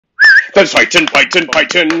Them's fightin', fightin',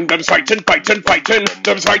 fightin'. Them's fightin', fightin', fightin'.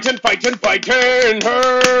 Them's fightin', fightin', fightin'.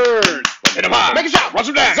 Hurt. Hit him high. Make a shot. Rush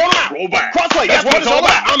him down. Zone him out. Roll back. Crossplay. That's what it's all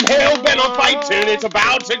about. I'm hell-bent on fighting. It's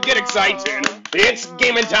about to get exciting. It's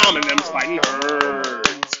gaming time and them's fighting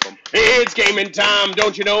hurts. It's gaming time.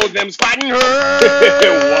 Don't you know them's fighting hurts?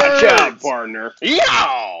 Watch out, partner.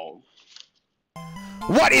 Yow!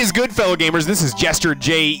 What is good, fellow gamers? This is Jester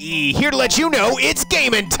JE here to let you know it's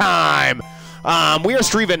gaming time. We are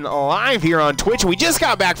streaming live here on Twitch. We just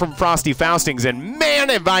got back from Frosty Faustings, and man,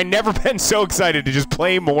 have I never been so excited to just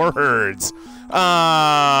play more herds.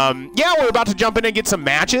 Yeah, we're about to jump in and get some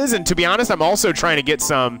matches, and to be honest, I'm also trying to get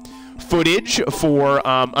some footage for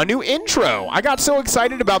a new intro. I got so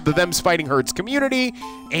excited about the Them's Fighting Herds community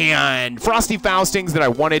and Frosty Faustings that I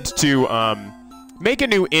wanted to make a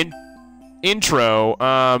new intro.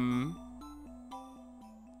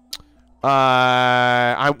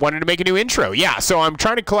 I wanted to make a new intro. Yeah, so I'm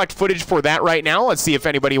trying to collect footage for that right now. Let's see if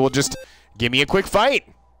anybody will just give me a quick fight.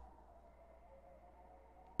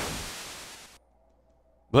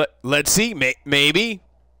 Let's see. Maybe.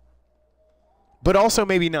 But also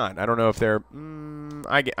maybe not. I don't know if they're...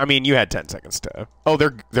 I mean, you had 10 seconds to... Oh, they're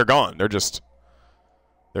gone. They're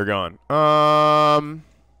gone.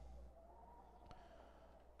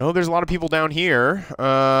 Oh, there's a lot of people down here.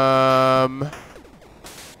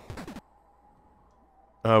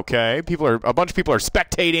 Okay, a bunch of people are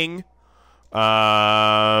spectating.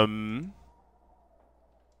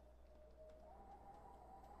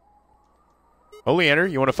 Oleander,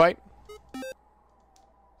 you want to fight?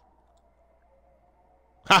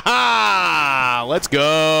 Haha! Let's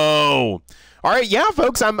go. All right, yeah,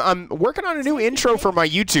 folks, I'm working on a new intro for my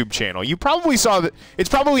YouTube channel. You probably saw that. It's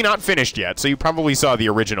probably not finished yet, so you probably saw the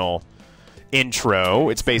original intro.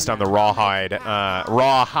 It's based on the Rawhide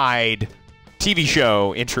TV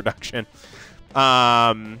show introduction.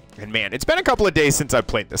 And man, it's been a couple of days since I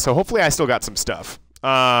played this, so hopefully I still got some stuff.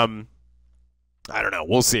 I don't know.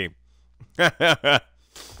 We'll see. The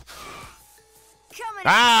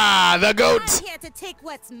goat! I'm here to take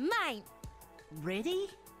what's mine. Ready?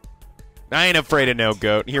 I ain't afraid of no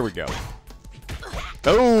goat. Here we go.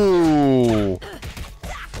 Oh!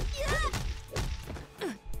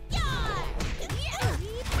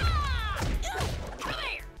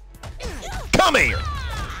 Come here!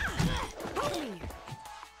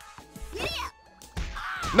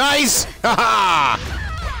 Nice! Haha!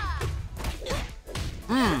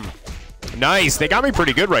 Nice. They got me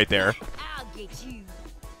pretty good right there.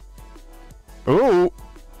 Ooh.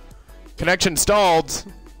 Connection stalled.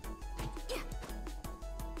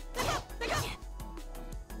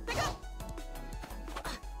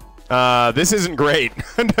 This isn't great.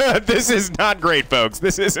 This is not great, folks.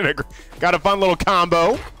 This isn't got a fun little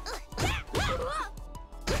combo.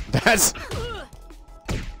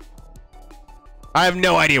 I have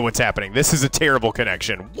no idea what's happening. This is a terrible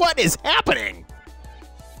connection. What is happening?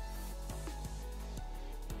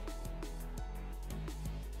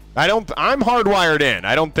 I'm hardwired in.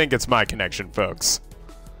 I don't think it's my connection, folks.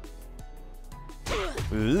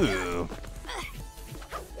 Ooh.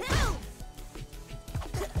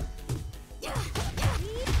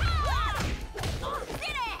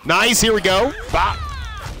 Nice, here we go. Bop.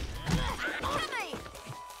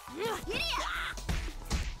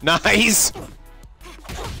 Nice.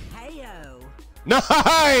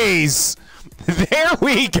 Nice. There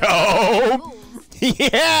we go.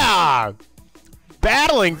 Yeah.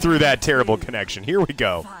 Battling through that terrible connection. Here we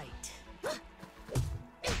go.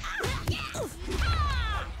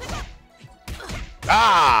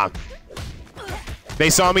 Ah! They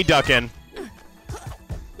saw me ducking.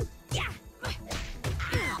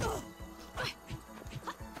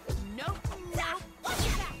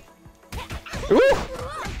 Ooh.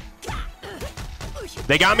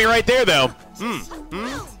 They got me right there, though.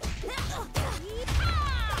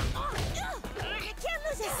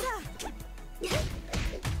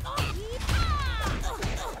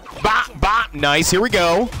 Bop, bop. Nice. Here we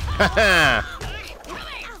go.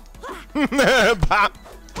 Bop.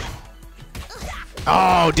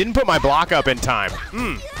 Oh, didn't put my block up in time.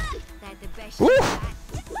 Woo.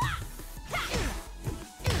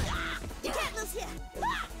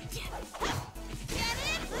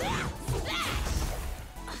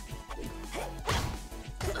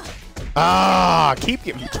 Ah, keep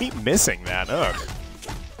missing that. Ugh.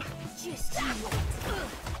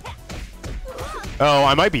 Oh,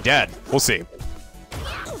 I might be dead. We'll see.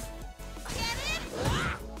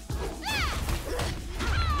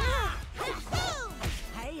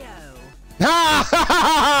 Ha ha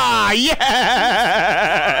ha!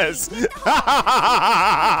 Yes!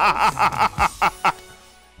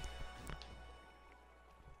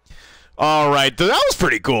 All right, that was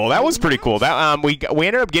pretty cool. That was pretty cool. That we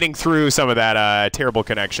ended up getting through some of that terrible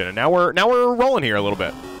connection, and now we're rolling here a little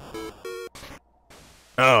bit.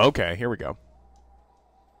 Oh, okay. Here we go.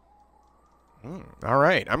 All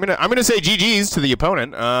right, I'm gonna say GG's to the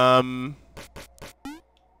opponent.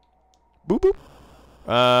 Boop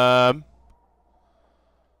boop.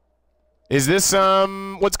 Is this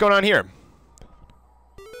what's going on here?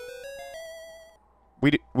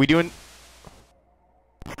 We doing?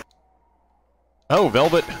 Oh,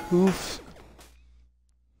 Velvet Hoof.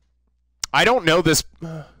 I don't know this.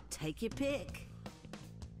 Take your pick.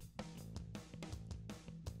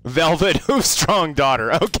 Velvet Hoof Strong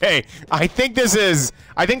Daughter. Okay, I think this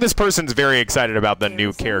person's very excited about the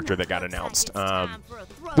new character that got announced,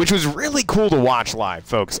 which was really cool to watch live,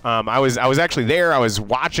 folks. I was actually there. I was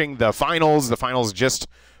watching the finals. The finals just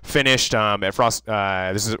finished at Frost.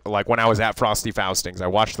 This is like when I was at Frosty Faustings. I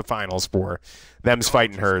watched the finals for them's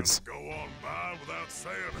Fightin' Herds.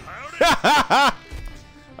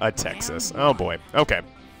 Texas. Oh boy. Okay.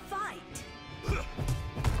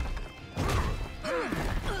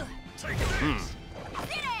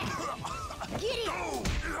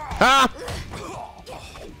 Ah!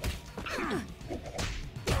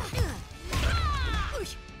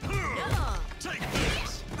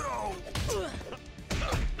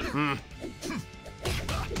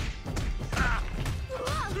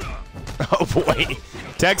 Oh boy.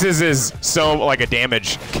 Texas is so like a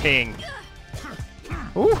damage king.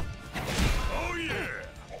 Ooh.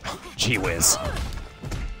 Gee whiz.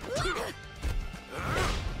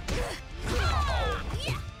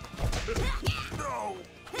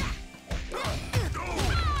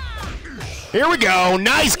 Here we go.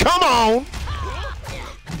 Nice. Come on.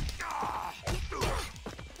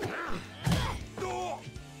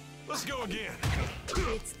 Let's go again.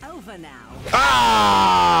 It's over now.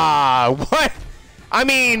 Ah, what? I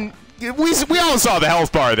mean, we all saw the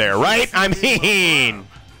health bar there, right? I mean,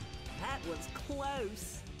 That was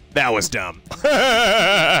close. that was dumb. Fight.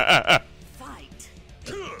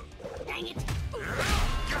 Dang it.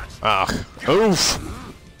 Ugh. Oof.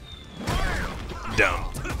 Dumb.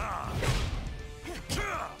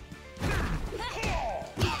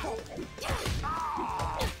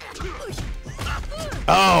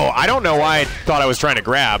 Oh, I don't know why I thought I was trying to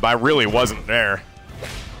grab. I really wasn't there.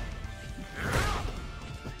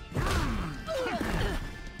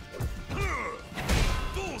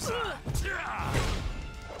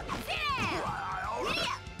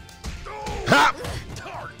 Ha!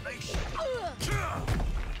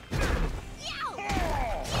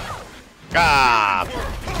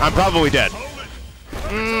 Ah, I'm probably dead.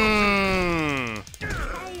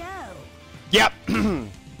 Yep.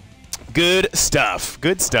 Good stuff.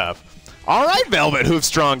 Good stuff. All right, Velvet Hoof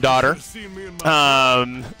Strong Daughter.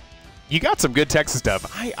 You got some good Texas stuff.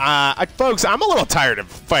 Folks, I'm a little tired of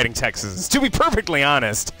fighting Texans. To be perfectly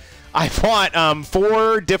honest, I fought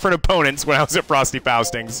 4 different opponents when I was at Frosty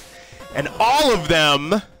Faustings, and all of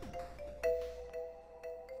them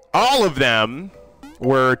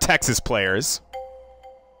were Texas players.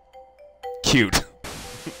 Cute.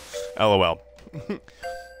 LOL.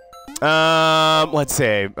 Let's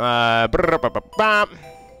see. Manu.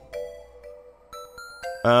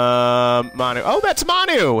 Oh, that's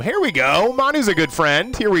Manu. Here we go. Manu's a good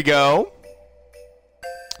friend. Here we go.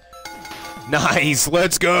 Nice.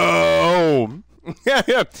 Let's go.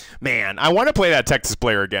 Man, I want to play that Texas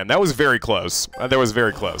player again. That was very close. That was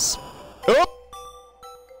very close. Oh.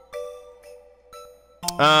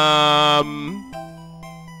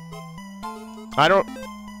 I don't.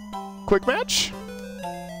 Quick match?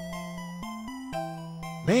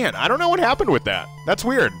 Man, I don't know what happened with that. That's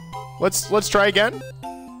weird. Let's try again.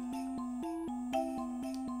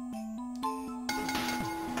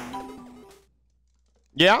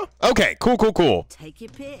 Yeah? Okay, cool. Take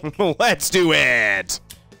your pick. Let's do it.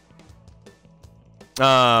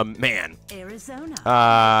 Man. Arizona.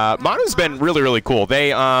 Manu's been really cool.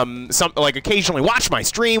 They occasionally watch my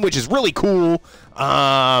stream, which is really cool.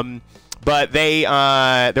 But they're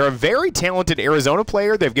a very talented Arizona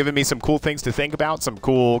player. They've given me some cool things to think about, some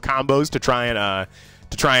cool combos to try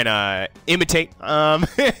and imitate.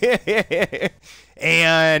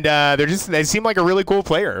 And they seem like a really cool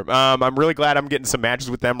player. I'm really glad I'm getting some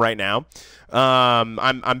matches with them right now.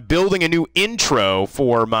 I'm building a new intro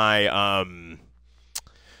for my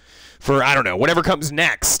for I don't know, whatever comes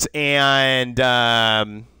next, and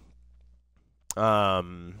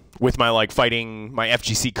with my fighting my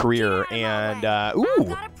FGC career, and ooh. I've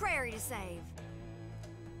got a prairie to save.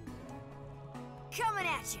 Coming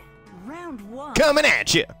at you. Round 1. Coming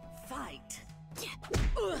at you. Fight.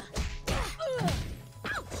 Come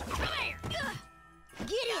here.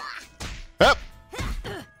 Get it. Up.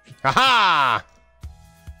 Haha.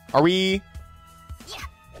 Are we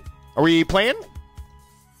playing?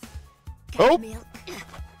 Oh. Milk.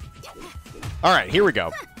 All right, here we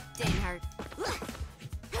go. Didn't hurt.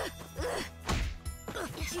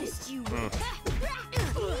 Just you wait.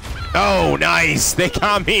 Oh, nice. They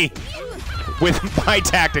got me with my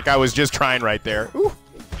tactic I was just trying right there. Ooh.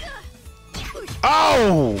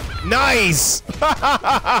 Oh, nice.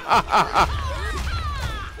 I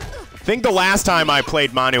think the last time I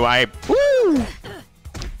played Manu, I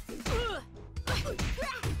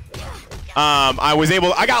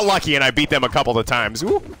got lucky and I beat them a couple of times.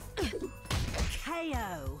 Ooh.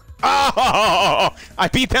 KO. Oh, I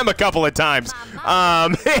beat them a couple of times,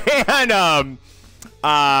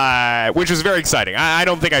 which was very exciting. I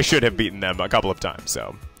don't think I should have beaten them a couple of times.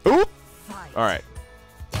 So, ooh, all right.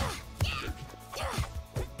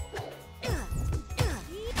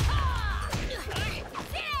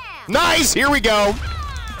 Nice. Here we go.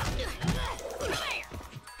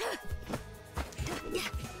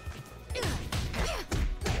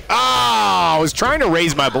 Oh, I was trying to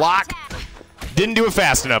raise my block. Didn't do it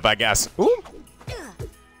fast enough, I guess. Ooh.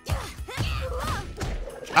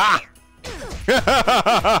 Ah.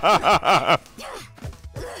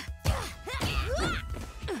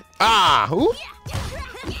 Ah. Ooh.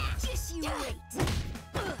 Just you wait.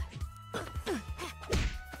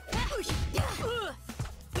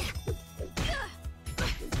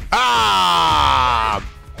 Ah.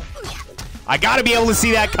 I gotta be able to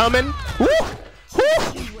see that coming. Woo. Woo.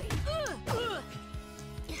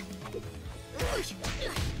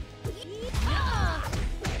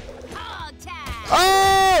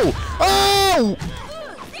 Oh! Oh!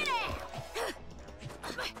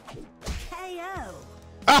 KO.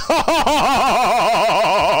 Oh!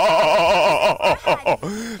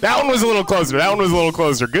 That one was a little closer. That one was a little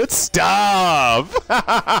closer. Good stuff.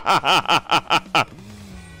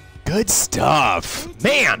 Good stuff.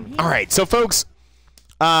 Man. All right. So, folks,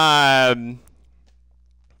 Manu,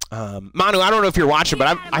 I don't know if you're watching,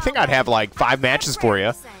 but I think I'd have like 5 matches for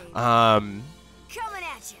you. Coming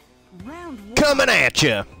at you. Round 1. Coming at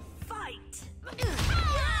you. Fight.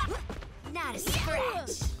 Not a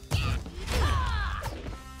scratch.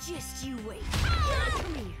 Just you wait.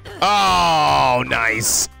 Come here. Oh,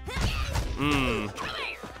 nice. Mm.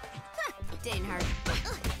 Didn't hurt.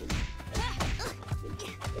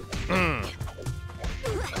 Mm.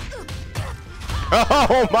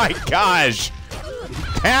 Oh my gosh.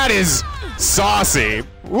 That is saucy.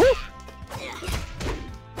 Woo.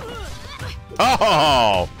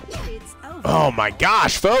 Oh. It's over. Oh my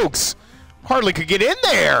gosh, folks. Hardly could get in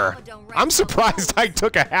there. I'm surprised I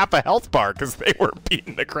took a half a health bar because they were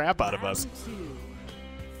beating the crap out of us. Round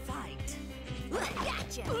 2. Fight.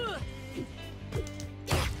 Gotcha.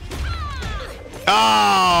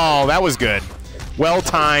 Oh, that was good. Well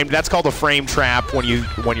timed. That's called a frame trap when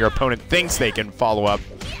your opponent thinks they can follow up.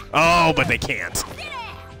 Oh, but they can't.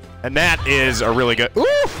 And that is a really good. Ooh!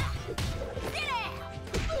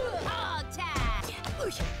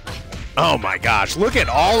 Oh my gosh, look at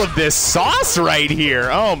all of this sauce right here.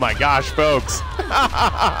 Oh my gosh, folks.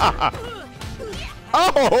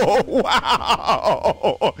 Oh,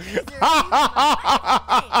 wow.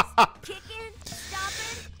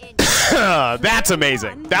 That's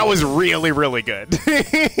amazing. That was really, really good.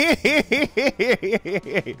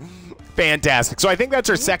 Fantastic. So I think that's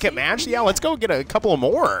our second match. Yeah, let's go get a couple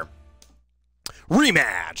more.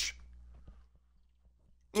 Rematch.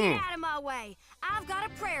 Get out of my way. I've got a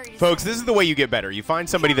prairie to Folks, say. this is the way you get better. You find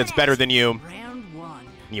somebody that's better than you, Round 1.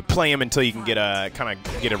 and you play them until you can get a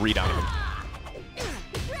get a read on them.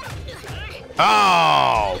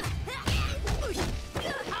 Oh.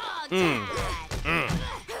 Mm. Mm.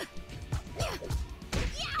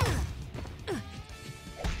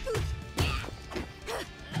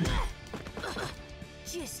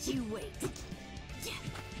 Just you wait.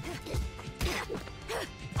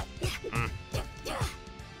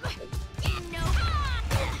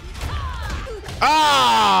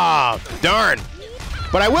 Ah, darn.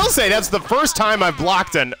 But I will say that's the first time I've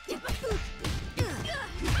blocked an...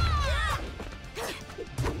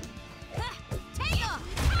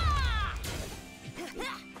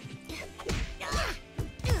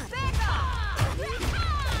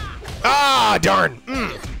 Ah, darn.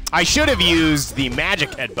 Mm. I should have used the magic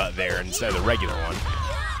headbutt there instead of the regular one.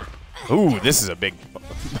 Ooh, this is a big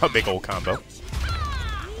old combo.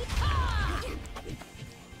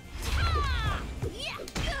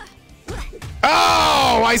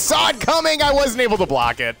 Oh, I saw it coming. I wasn't able to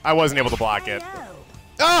block it. I wasn't able to block it.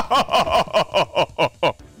 Oh!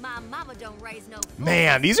 My mama don't raise no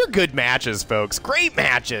Man, these are good matches, folks. Great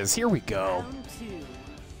matches. Here we go. Round 2.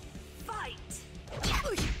 Fight.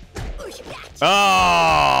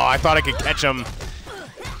 Oh, I thought I could catch him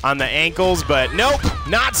on the ankles, but nope,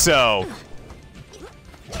 not so.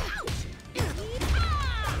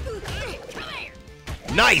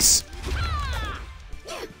 Nice.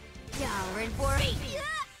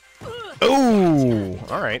 Ooh,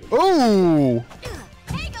 all right. Ooh.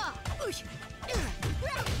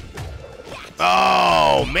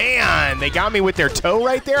 Oh, man. They got me with their toe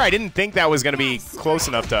right there. I didn't think that was going to be close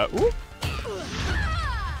enough to... Ooh.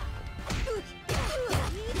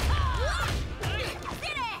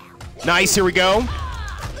 Nice, here we go.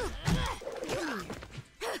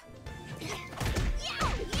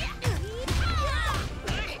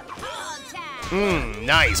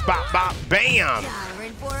 Nice. Bop, bop, bam.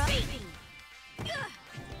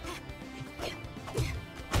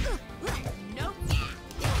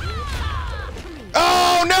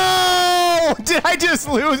 Oh, no! Did I just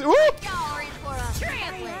lose? Woo!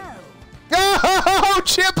 Oh,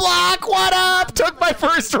 Chiplock, what up? Took my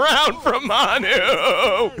first round from Manu.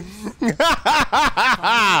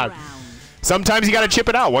 Sometimes you got to chip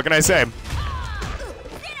it out. What can I say?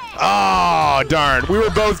 Oh, darn. We were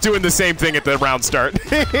both doing the same thing at the round start.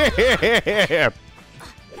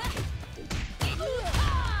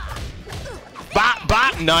 Bop,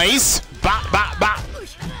 bop, nice. Bop, bop, bop.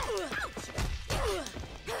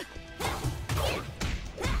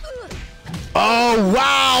 Oh,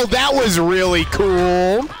 wow, that was really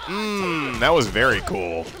cool. That was very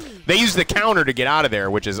cool. They used the counter to get out of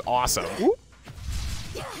there, which is awesome. Ooh.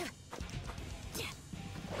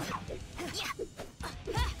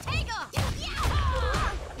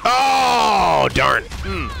 Oh, darn.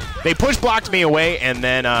 They push blocked me away and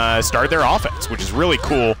then started their offense, which is really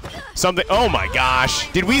cool. Something. Oh, my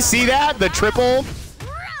gosh. Did we see that? The triple?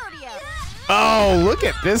 Oh, look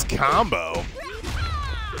at this combo.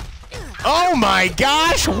 Oh my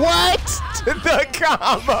gosh, what? The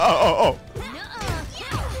combo!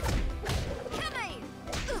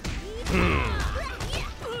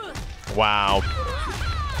 Wow.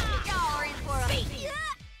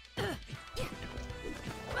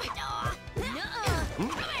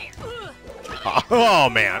 Oh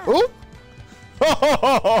man. Ooh.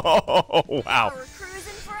 Oh, wow.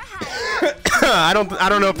 I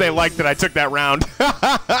don't know if they liked that I took that round.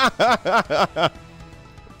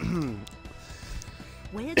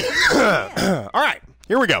 All right,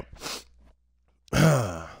 here we go.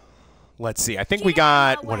 Let's see. I think we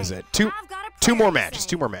got, what is it? Two more matches.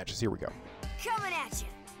 Two more matches. Here we go. Coming at you.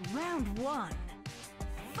 Round one.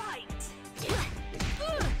 Fight.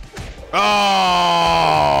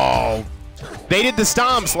 Oh! They did the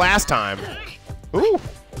stomps last time. Ooh.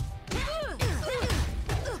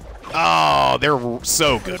 Oh, they're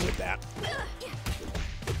so good with that.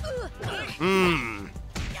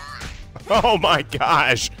 Oh my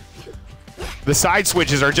gosh. The side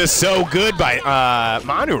switches are just so good by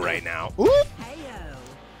Manu right now. Ooh.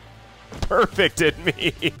 Perfected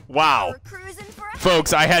me. Wow.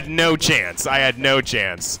 Folks, I had no chance. I had no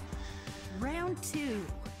chance. Round two.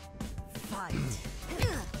 Fight.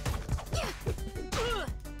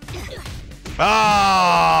 Oh,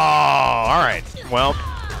 all right. Well.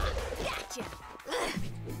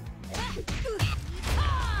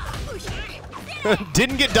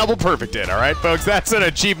 Didn't get double perfected, all right, folks? That's an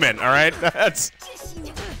achievement, all right? That's...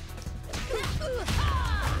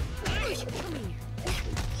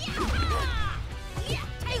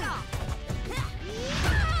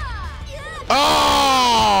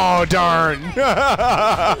 Oh, darn.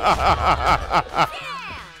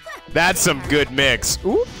 That's some good mix.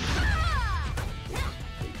 Ooh.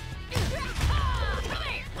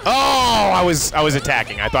 Oh, I was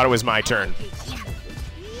attacking. I thought it was my turn.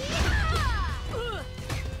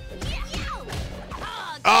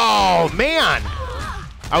 Oh, man.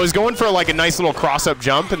 I was going for like a nice little cross-up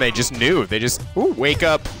jump, and they just knew. They just, ooh, wake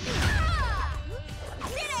up.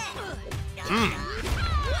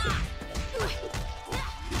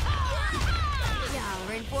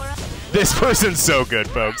 This person's so good,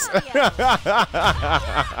 folks.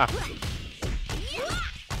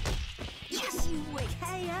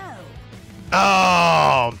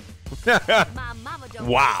 Oh.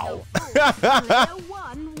 Wow.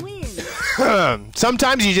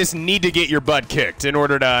 Sometimes you just need to get your butt kicked in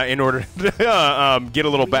order to get a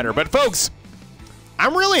little better. But folks,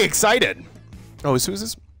 I'm really excited. Oh, who's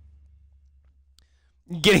this?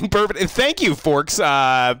 Getting perfect. Thank you, Forks.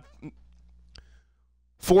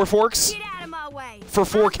 4 forks Get out of my way. for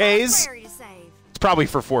 4Ks. Prairie to save. It's probably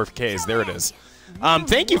for 4Ks. There it is.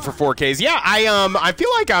 Thank you for 4Ks. Yeah, I feel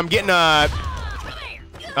like I'm getting a.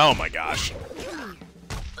 Oh my gosh.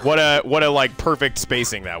 What a like perfect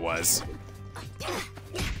spacing that was.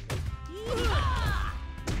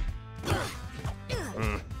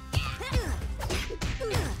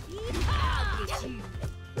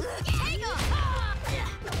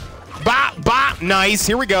 Nice.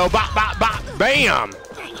 Here we go. Bop, bop, bop. Bam.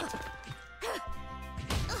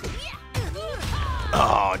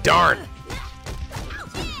 Oh, darn.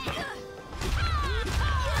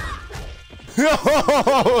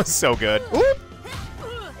 Oh, so good. Oop.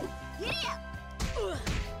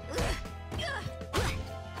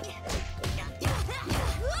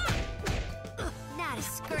 Not a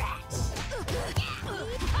scratch.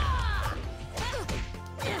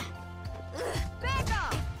 Back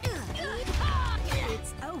off.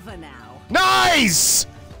 It's over now. Nice.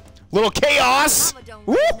 Little chaos.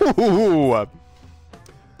 Woo.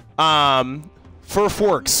 For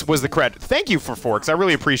Forks was the credit. Thank you, For Forks. I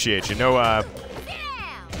really appreciate you. No, Oh,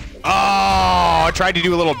 I tried to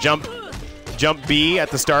do a little jump B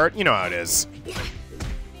at the start. You know how it is.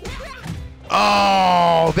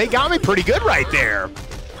 Oh, they got me pretty good right there.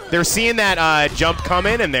 They're seeing that jump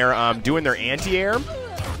coming, and they're doing their anti-air.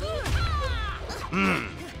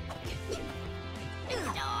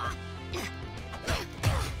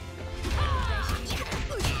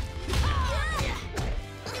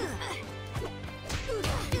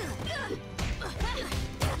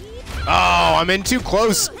 Oh, I'm in too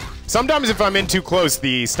close. Sometimes if I'm in too close,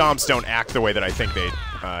 the stomps don't act the way that I think they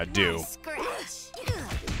do. Scratch.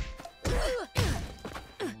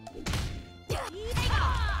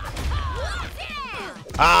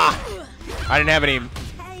 Ah, I didn't have any. KO.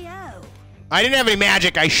 I didn't have any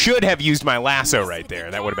magic. I should have used my lasso right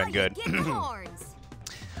there. That would have been good. Get the horns.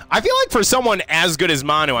 I feel like for someone as good as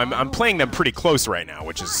Manu, I'm playing them pretty close right now,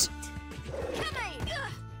 which is.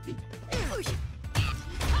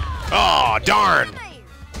 Oh, darn.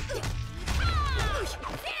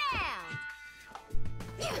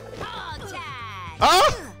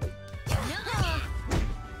 Oh!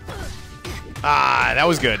 Ah, that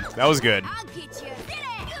was good. That was good. I'll get you.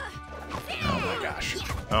 Oh my gosh.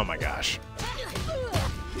 Oh my gosh.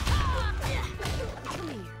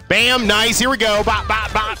 Bam, nice. Here we go. Bop,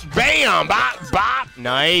 bop, bop. Bam, bop, bop.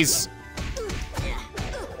 Nice.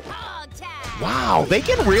 Wow, they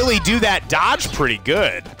can really do that dodge pretty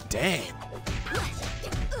good. Dang.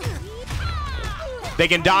 They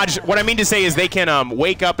can dodge. What I mean to say is they can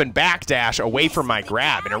wake up and backdash away from my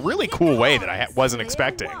grab in a really cool way that I wasn't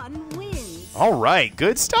expecting. One wins. All right,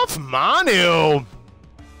 good stuff, Manu. All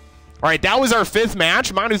right, that was our 5th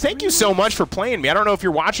match. Manu, thank you so much for playing me. I don't know if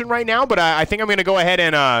you're watching right now, but I think I'm going to go ahead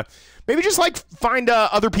and maybe just like find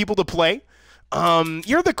other people to play.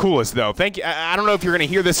 You're the coolest, though. Thank you. I don't know if you're going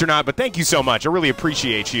to hear this or not, but thank you so much. I really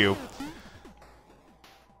appreciate you.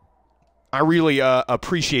 I really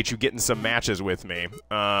appreciate you getting some matches with me.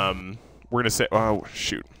 We're going to say, oh,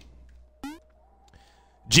 shoot.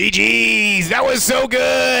 GG's! That was so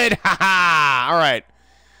good! Haha! All right.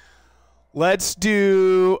 Let's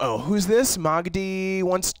do... Oh, who's this? Magdi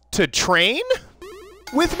wants to train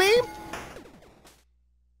with me?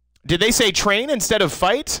 Did they say train instead of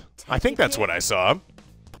fight? I think that's what I saw.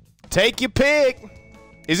 Take your pick.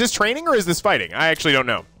 Is this training or is this fighting? I actually don't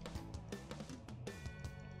know.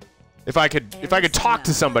 If I could talk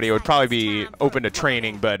to somebody, it would probably be open to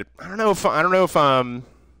training, but I don't know if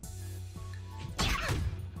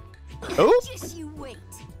Oh. Just you wait.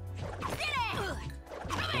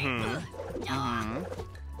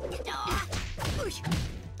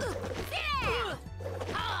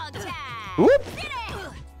 Whoop.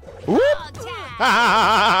 Whoop.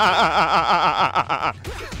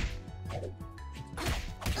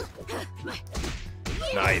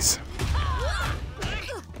 Nice.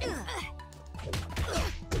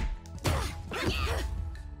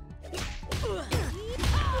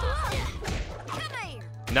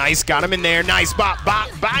 Nice, got him in there. Nice, bop, bop,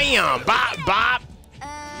 bam, bop, bop.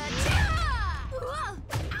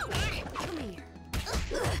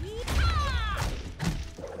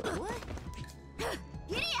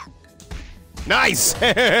 Nice.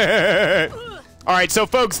 All right, so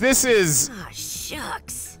folks, this is. Oh,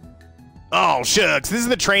 shucks. Oh shucks! This is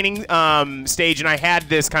the training stage, and I had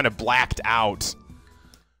this kind of blacked out.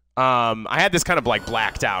 I had this kind of like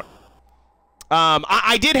blacked out.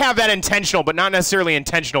 I did have that intentional, but not necessarily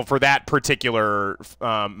intentional for that particular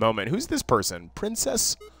moment. Who's this person?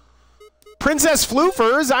 Princess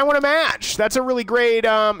Floofers. I want a match. That's a really great.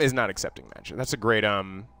 Is not accepting match. That's a great.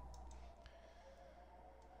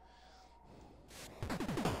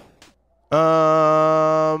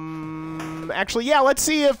 Actually, yeah. Let's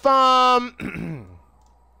see if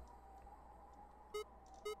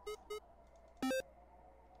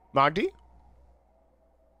Magdi.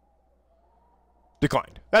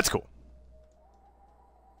 Declined. That's cool.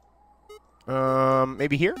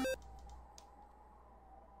 Maybe here?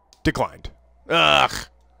 Declined. Ugh.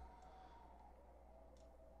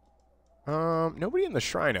 Nobody in the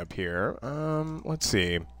shrine up here. Let's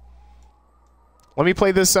see. Let me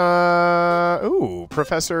play this, ooh,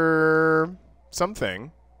 Professor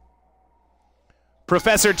something.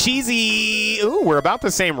 Professor Cheesy! Ooh, we're about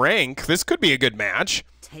the same rank. This could be a good match.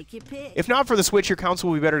 Take your pick. If not for the Switch, your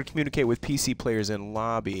console will be better to communicate with PC players in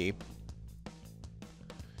lobby.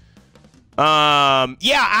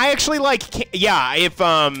 Yeah, I actually like, yeah, if,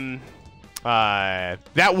 that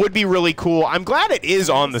would be really cool. I'm glad it is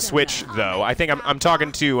on the Switch, though. I think I'm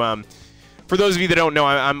talking to, for those of you that don't know,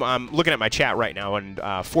 I'm looking at my chat right now, and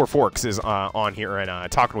 4 Forks is on here and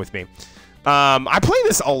talking with me. I play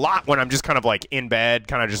this a lot when I'm just kind of like in bed,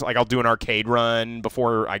 kind of just like I'll do an arcade run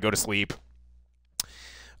before I go to sleep.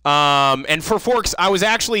 And for Forks, I was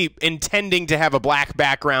actually intending to have a black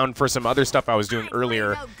background for some other stuff I was doing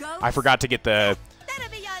earlier. I forgot to get the...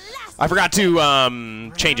 I forgot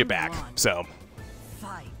to change it back, so...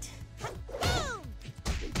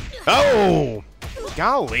 Oh!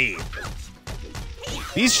 Golly.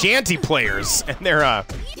 These shanty players, and they're,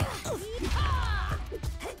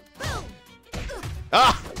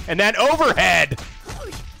 Ah! And that overhead!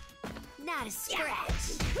 Not a scratch.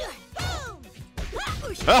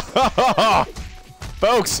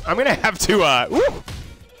 Folks, I'm gonna have to, woo!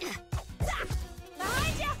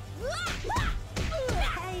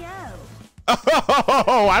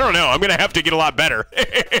 Oh, I don't know. I'm gonna have to get a lot better.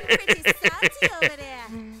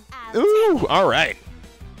 Ooh, all right.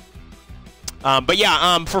 But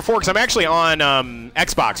yeah, for Forks, I'm actually on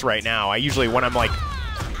Xbox right now. I usually, when I'm like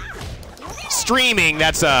streaming,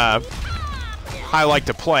 that's how I like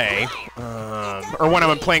to play, or when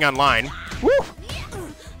I'm playing online. Woo!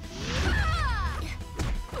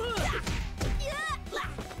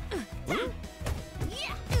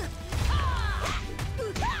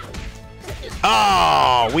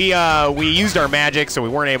 Oh, we used our magic, so we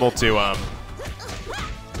weren't able to.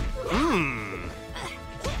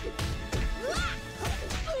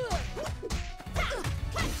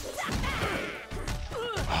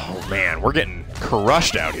 Oh man, we're getting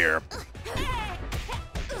crushed out here.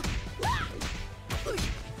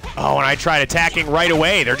 Oh, and I tried attacking right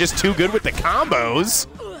away. They're just too good with the combos.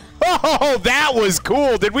 Oh, that was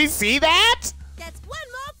cool. Did we see that? That's one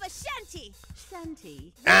more for Shanty.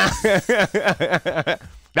 Shanty.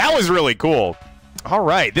 That was really cool. All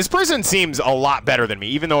right, this person seems a lot better than me,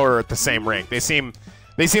 even though we're at the same rank. They seem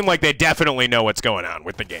like they definitely know what's going on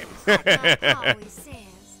with the game. Always says,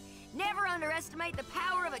 never underestimate the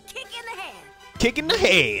power of a kick in the head. Kick in the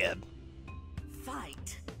head.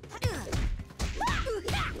 Fight.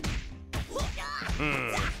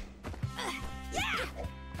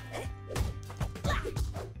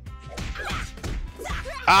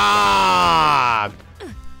 Ah!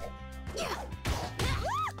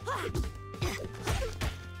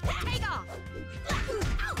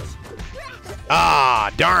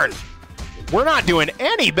 Ah, darn. We're not doing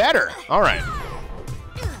any better. All right.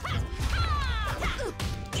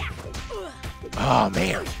 Oh,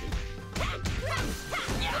 man.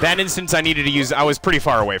 That instance I needed to use, I was pretty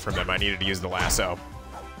far away from them. I needed to use the lasso.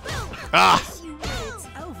 Ah! It's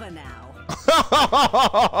over now.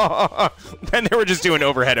 Then they were just doing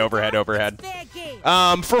overhead, overhead, overhead.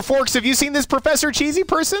 For Forks, have you seen this Professor Cheesy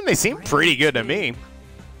person? They seem pretty good to me.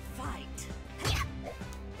 Fight.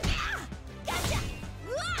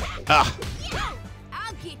 Ah.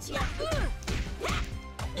 I'll get you.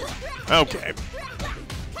 Okay.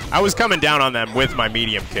 I was coming down on them with my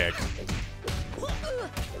medium kick.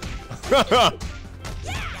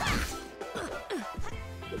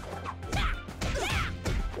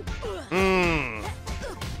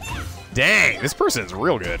 Dang, this person's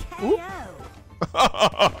real good.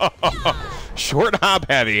 Short hop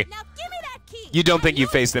heavy. Now give me that key. You don't think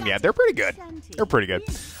you've faced them yet? They're pretty good. They're pretty good.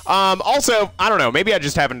 Also, I don't know. Maybe I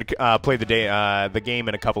just haven't played the game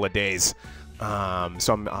in a couple of days, so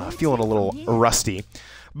I'm feeling a little rusty.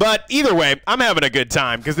 But either way, I'm having a good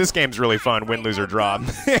time because this game's really fun. Win, lose, or draw.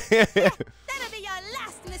 That'll be your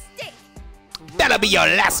last mistake. That'll be your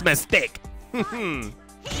last mistake.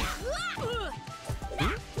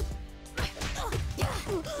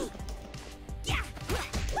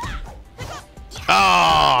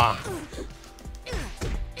 Oh.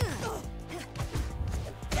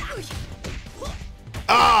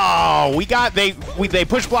 Oh, they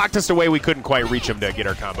push blocked us away. We couldn't quite reach them to get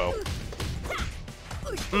our combo.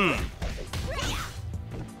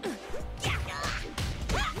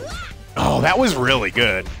 Oh, that was really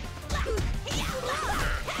good.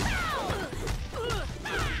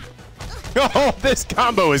 Oh, this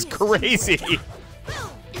combo is crazy.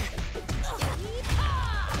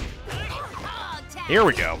 Here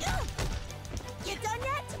we go. You done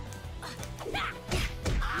yet?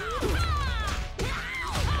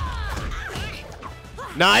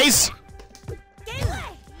 Nice.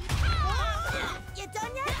 You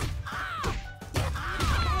done yet?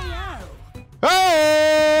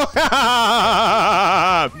 Oh!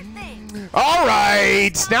 All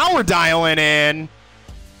right. Now we're dialing in.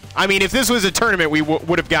 I mean, if this was a tournament, we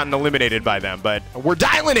would have gotten eliminated by them, but we're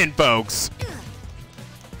dialing in, folks.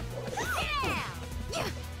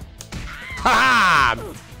 Ha!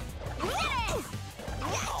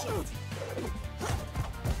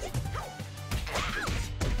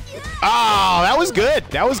 Oh, that was good.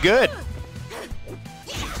 That was good.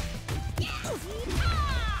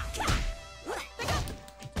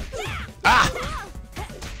 Ah!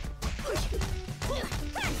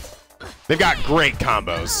 They've got great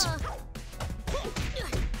combos.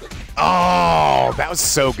 Oh, that was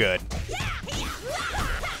so good.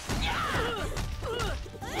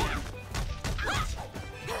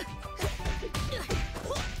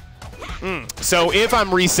 So if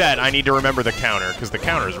I'm reset, I need to remember the counter, because the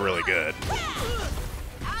counter is really good.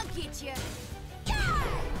 I'll get you.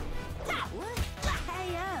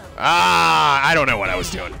 Ah, I don't know what I was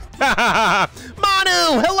doing.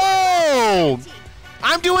 Manu, hello!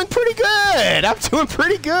 I'm doing pretty good. I'm doing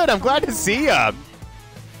pretty good. I'm glad to see ya.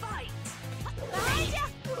 Fight. Behind ya.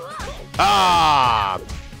 Ah.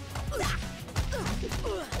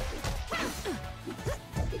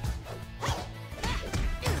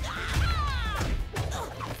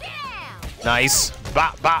 Nice.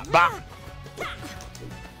 Bop, bop, bop.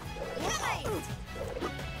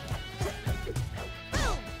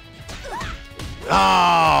 Oh,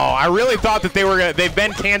 I really thought that they've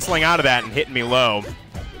been canceling out of that and hitting me low.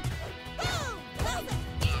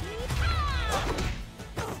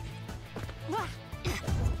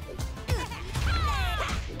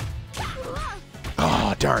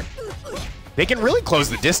 Oh, darn. They can really close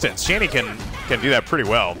the distance. Shanny can do that pretty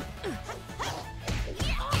well.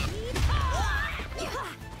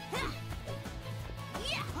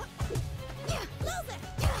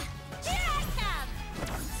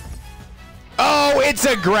 Oh, it's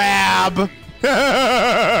a grab.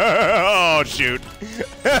 Oh, shoot.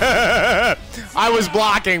 I was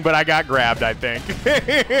blocking, but I got grabbed, I think.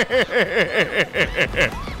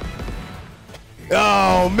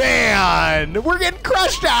 Oh, man. We're getting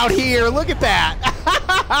crushed out here. Look at that.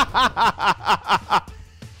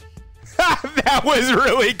 That was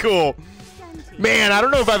really cool. Man, I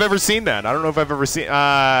don't know if I've ever seen that. I don't know if I've ever seen...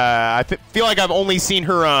 I feel like I've only seen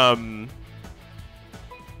her...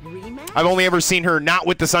 I've only ever seen her not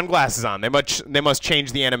with the sunglasses on. They must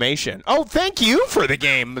change the animation. Oh, thank you for the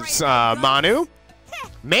game, Manu.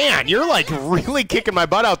 Man, you're like really kicking my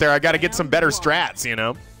butt out there. I got to get some better strats, you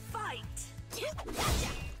know.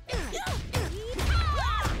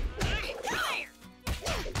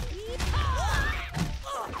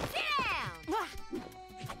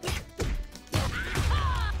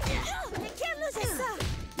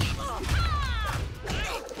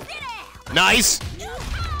 Nice.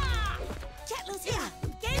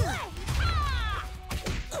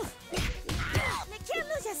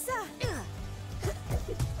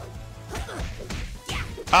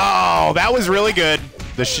 Oh, that was really good.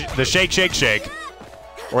 The shake, shake, shake.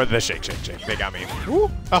 Or the shake, shake, shake. They got me. Ooh.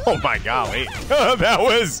 Oh, my golly. That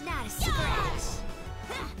was...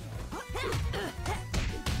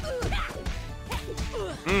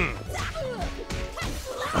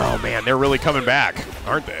 Oh, man, they're really coming back,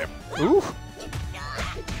 aren't they? Ooh.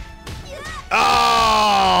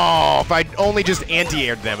 Oh, if I'd only just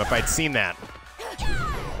anti-aired them, if I'd seen that.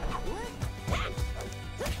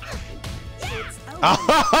 Wow.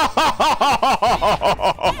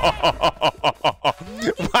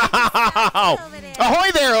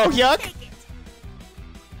 Ahoy there, oh yuck.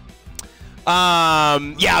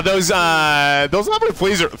 Yeah, those level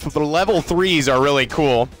 3s are really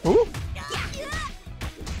cool. Ooh.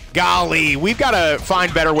 Golly, we've got to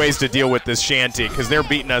find better ways to deal with this Shanty because they're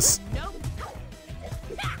beating us.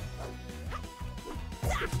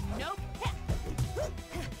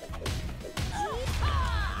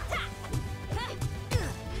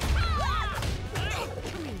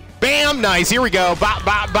 Bam, nice. Here we go. Bop,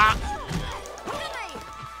 bop, bop.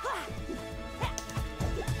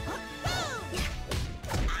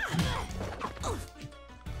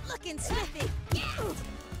 Looking sniffy.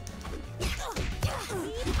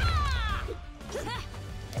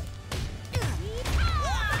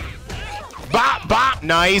 Bop, bop.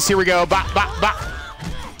 Nice. Here we go. Bop, bop, bop.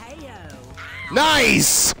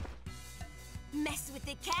 Nice. Mess with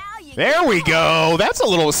the cow, you There we go. That's a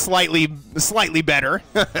little slightly better.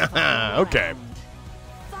 Okay.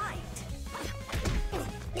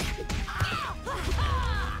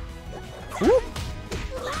 Whoop.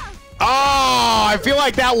 Oh, I feel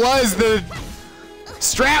like that was the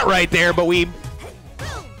strat right there, but we...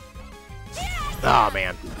 Oh,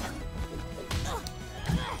 man.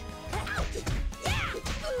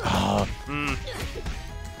 Oh,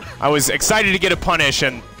 I was excited to get a punish,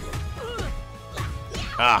 and...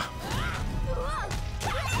 Ah.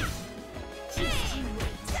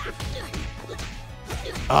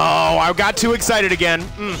 Oh, I got too excited again.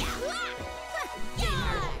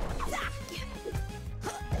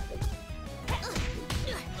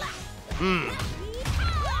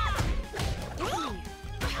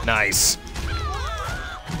 Nice.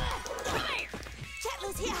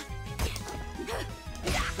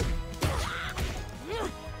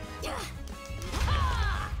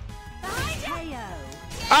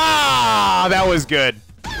 Ah, that was good.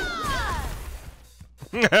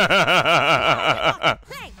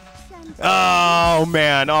 Oh,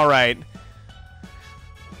 man. All right.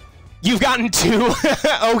 You've gotten two.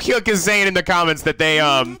 Okyuk is saying in the comments that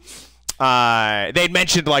they'd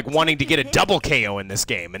mentioned like wanting to get a double KO in this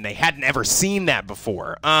game, and they hadn't ever seen that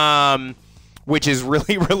before, which is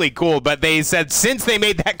really, really cool. But they said since they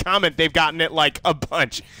made that comment, they've gotten it like a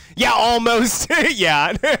bunch. Yeah, almost.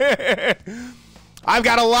 Yeah. I've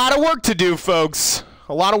got a lot of work to do, folks.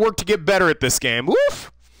 A lot of work to get better at this game.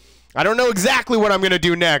 Woof. I don't know exactly what I'm going to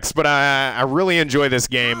do next, but I really enjoy this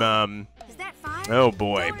game. Is that fire? Oh,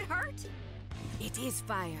 boy. Don't it hurt? It is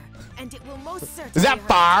fire, and it will most certainly Is that hurt.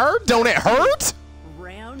 fire? Don't it hurt?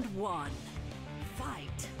 Round one.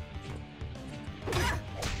 Fight.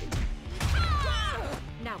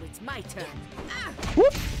 Now it's my turn.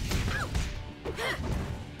 Whoop.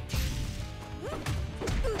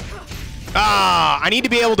 Ah, I need to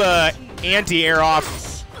be able to anti-air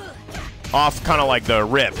off kind of like the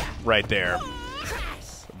rip right there.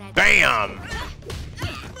 Bam!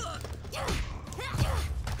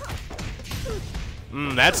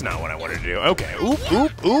 That's not what I wanted to do. Okay, oop,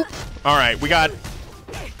 oop, oop. All right, we got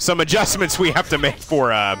some adjustments we have to make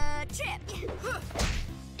for, all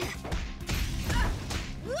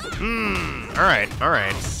right, all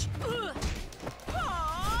right.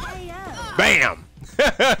 Bam!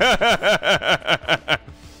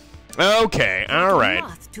 Okay, all right.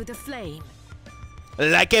 Moth to the flame.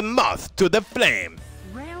 Like a moth to the flame.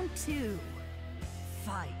 Round two.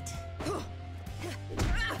 Fight.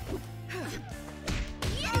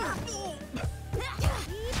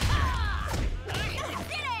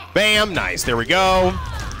 Bam, nice. There we go.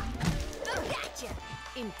 Gotcha.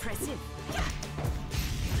 Impressive.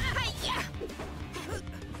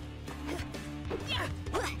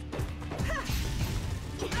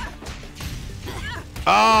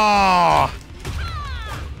 Oh!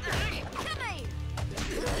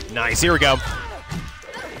 Nice, here we go.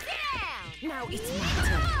 Now it's my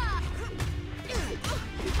turn.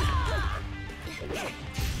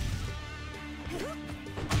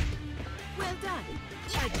 Well done.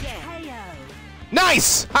 Again. KO.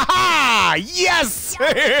 Nice! Ha-ha! Yes!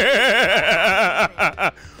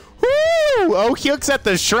 Woo! Okyuk's at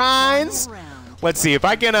the shrines. Round. Let's see if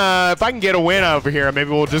I can get a win over here. Maybe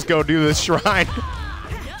we'll just go do this shrine.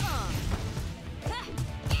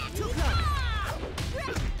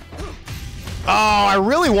 Oh, I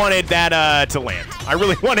really wanted that to land. I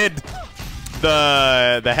really wanted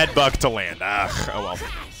the headbutt to land. Ugh, oh well.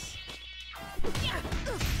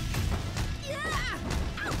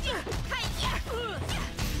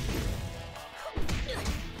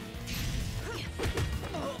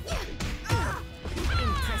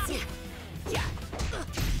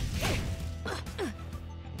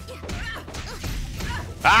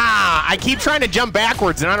 Ah, I keep trying to jump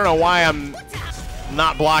backwards, and I don't know why I'm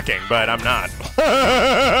not blocking, but I'm not.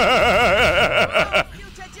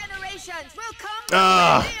 Future generations will come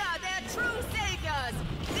to hear their true saviors.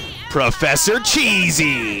 The Professor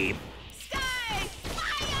Cheesy. Sky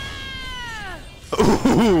Fire!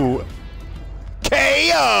 Ooh.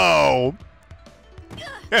 KO.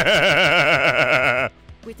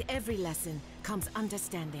 With every lesson comes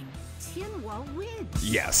understanding. Tianhua wins.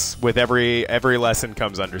 Yes, with every lesson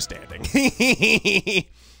comes understanding.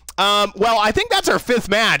 Well, I think that's our fifth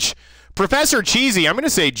match. Professor Cheesy, I'm going to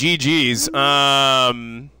say GG's.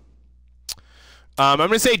 I'm going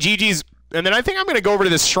to say GG's, and then I think I'm going to go over to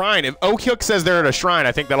this shrine. If Okyuk says they're at a shrine,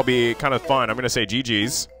 I think that'll be kind of fun. I'm going to say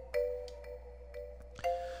GG's.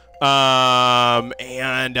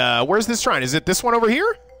 Where's this shrine? Is it this one over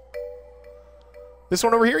here? This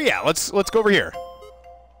one over here? Yeah, let's go over here.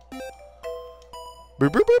 Boop,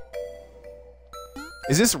 boop, boop.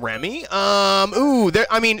 Is this Remy? Ooh,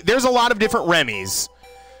 there's a lot of different Remys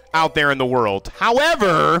out there in the world.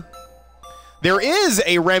 However, there is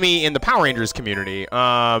a Remy in the Power Rangers community.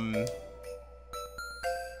 Go,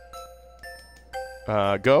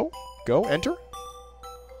 enter.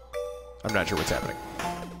 I'm not sure what's happening.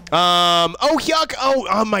 Oh, yuck.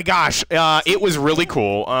 Oh my gosh. It was really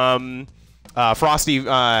cool. Frosty, one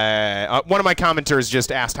of my commenters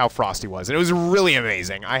just asked how Frosty was, and it was really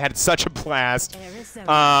amazing. I had such a blast.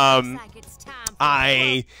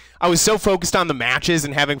 I was so focused on the matches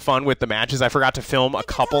and having fun with the matches, I forgot to film a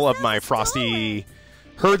couple of my Frosty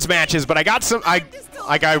Herds matches, but I got some. I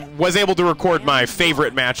was able to record my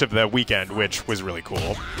favorite match of the weekend, which was really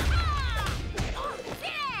cool.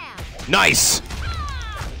 Nice.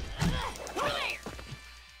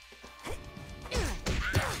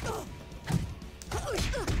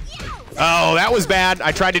 Oh, that was bad.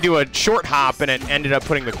 I tried to do a short hop, and it ended up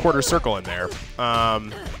putting the quarter circle in there.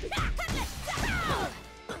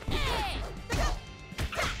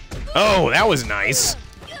 Oh, that was nice.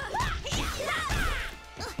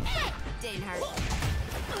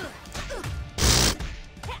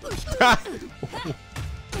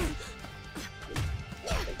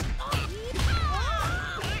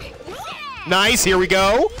 Nice, here we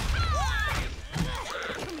go.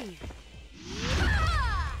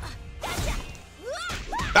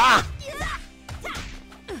 Ah!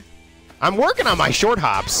 I'm working on my short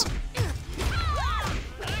hops.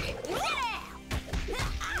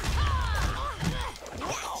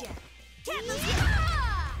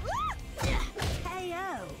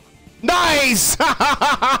 Nice!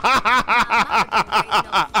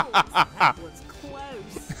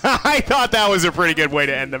 I thought that was a pretty good way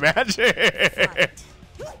to end the match.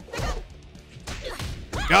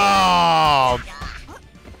 Oh!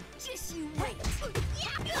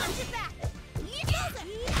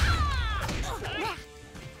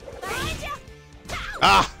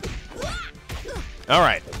 Ah! All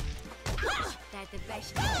right.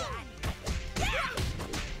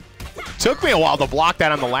 Took me a while to block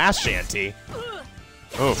that on the last shanty.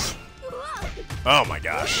 Oof. Oh my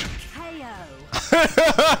gosh.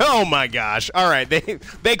 Oh my gosh. All right,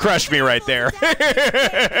 they crushed me right there.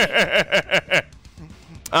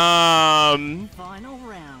 Final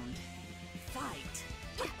round. Fight.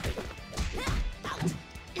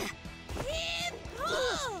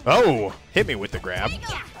 Oh, hit me with the grab.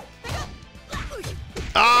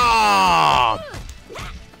 Ah!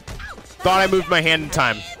 Thought I moved my hand in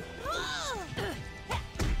time.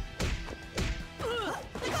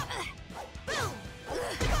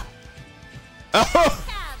 Oh!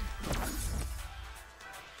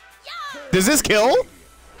 Does this kill?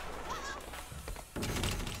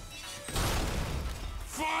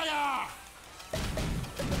 Fire!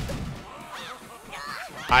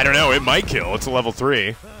 I don't know. It might kill. It's a level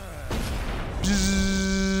 3.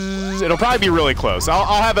 It'll probably be really close.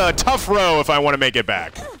 I'll have a tough row if I want to make it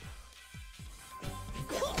back.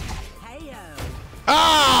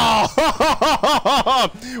 Oh!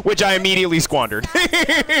 Which I immediately squandered.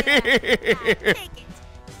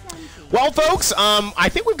 Well, folks, I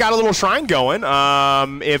think we've got a little shrine going.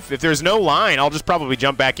 If there's no line, I'll just probably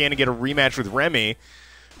jump back in and get a rematch with Remy.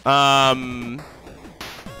 I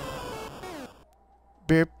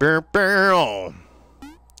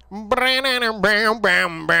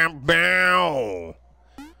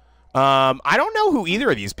don't know who either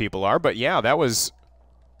of these people are, but yeah, that was...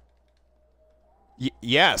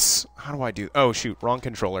 yes. How do I do... oh, shoot. Wrong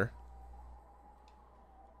controller.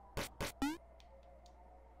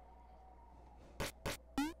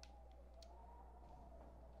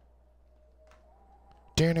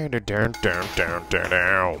 All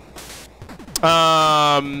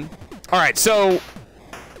right, so...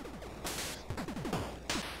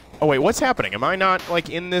 oh, wait, what's happening? Am I not,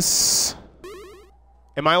 like, in this...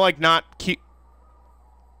 am I, like, not...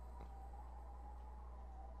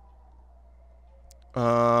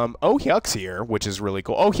 oh, Hyuk's here, which is really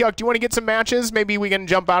cool. Oh, Hyuk, do you want to get some matches? Maybe we can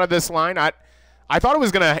jump out of this line. I thought it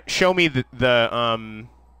was going to show me the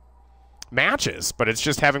matches, but it's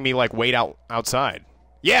just having me, like, wait outside.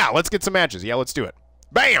 Yeah, let's get some matches. Yeah, let's do it.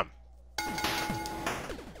 Bam!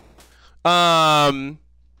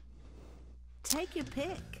 Take your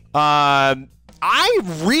pick. I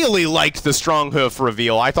really liked the Strong Hoof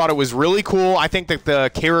reveal. I thought it was really cool. I think that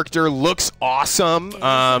the character looks awesome.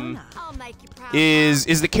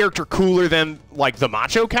 Is the character cooler than, like, the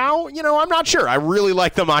Macho Cow? You know, I'm not sure. I really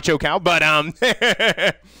like the Macho Cow, but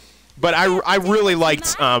but I really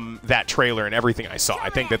liked that trailer and everything I saw. I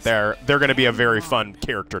think that they're going to be a very fun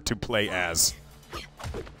character to play as.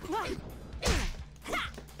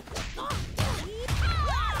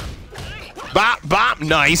 Bop, bop.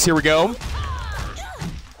 Nice. Here we go.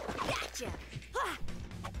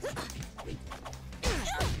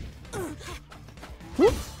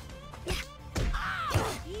 Whoop.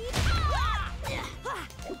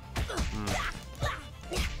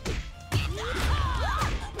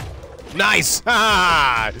 Nice.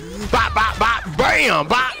 Ah. Bop, bop, bop. Bam.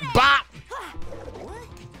 Bop, bop.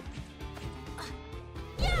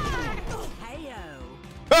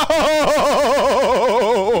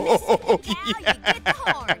 Oh,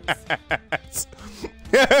 yes.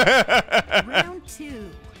 Round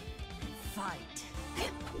 2. Fight.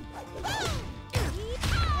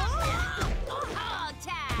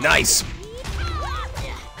 Nice.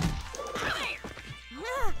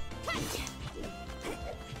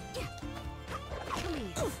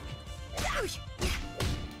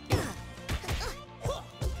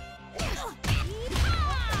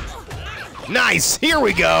 Nice. Here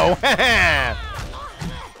we go.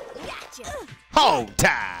 Hold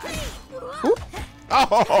tight.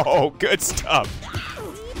 Oh, good stuff.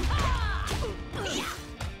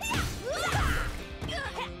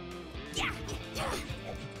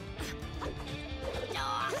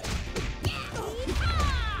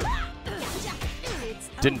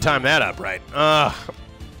 Didn't time that up right.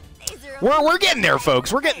 We're getting there,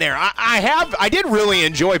 folks. We're getting there. I did really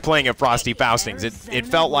enjoy playing at Frosty Faustings. It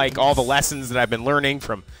felt like all the lessons that I've been learning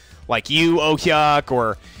from, like you, Ohyuk,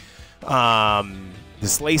 or the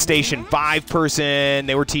Slay Station 5 person.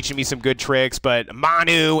 They were teaching me some good tricks, but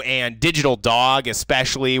Manu and Digital Dog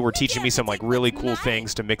especially were teaching me some like really cool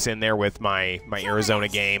things to mix in there with my Arizona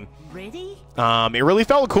game. Ready? It really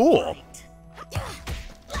felt cool.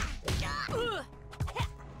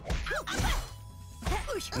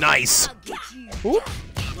 Nice. Whoop.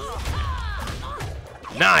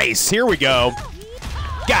 Nice. Here we go.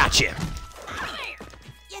 Gotcha.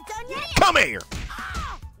 Come here.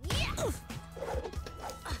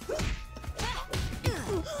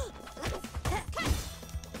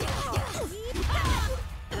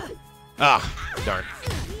 Ah, darn.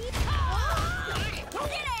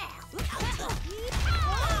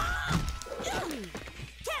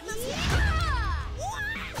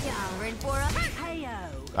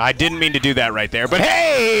 I didn't mean to do that right there, but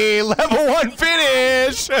hey, level 1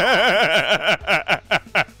 finish!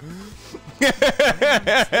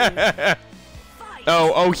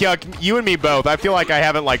 Oh, Hyuk, you and me both. I feel like I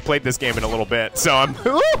haven't like played this game in a little bit, so I'm.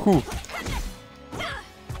 Ooh.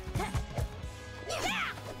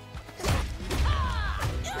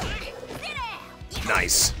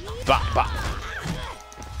 Nice. Bop, bop.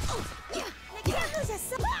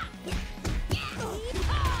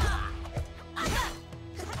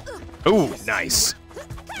 Ooh, nice.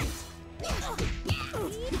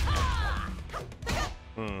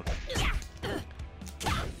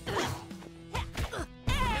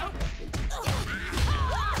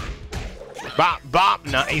 Bop, bop,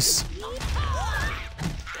 nice.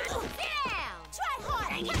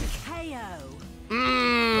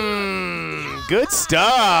 Good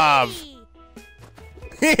stuff.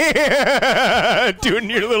 Doing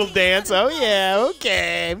your little dance. Oh, yeah,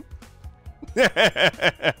 okay.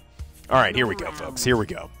 All right, here we go, folks. Here we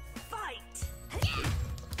go.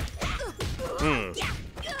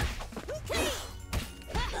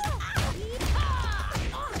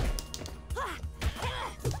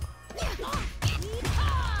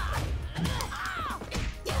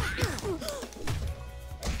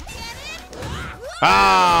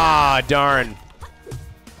 Ah, darn.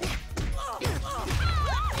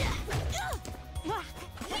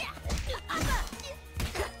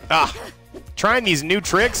 Ah, trying these new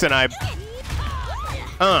tricks and I...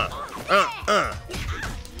 Oh,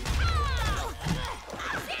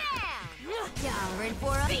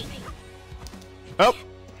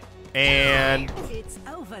 and... It's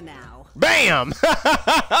over now. Bam!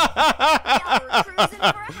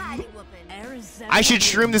 I should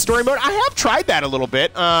stream the story mode. I have tried that a little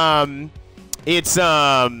bit. Yeah,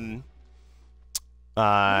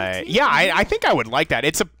 I think I would like that.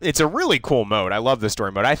 It's a really cool mode. I love the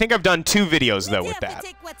story mode. I think I've done 2 videos though with that.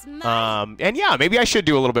 And yeah, maybe I should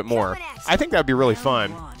do a little bit more. I think that'd be really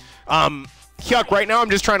fun. Hyuk, right now I'm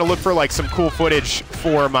just trying to look for like some cool footage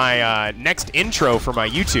for my next intro for my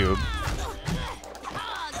YouTube.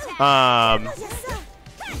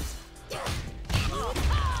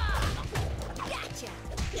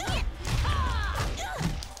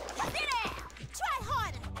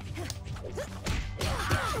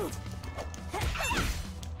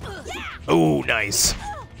 Oh, nice.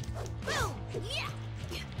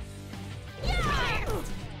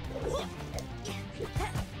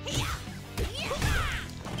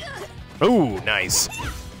 Oh, nice.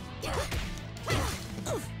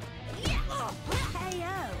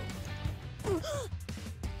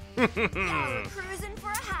 The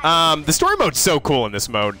story mode's so cool in this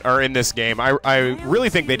mode, or in this game. I really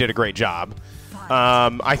think they did a great job.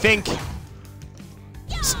 I think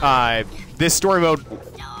this story mode...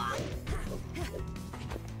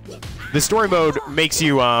 The story mode makes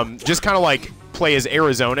you just kind of like play as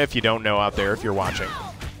Arizona, if you don't know out there, if you're watching.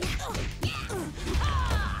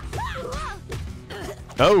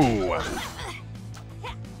 Oh.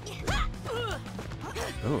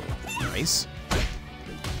 Oh, nice.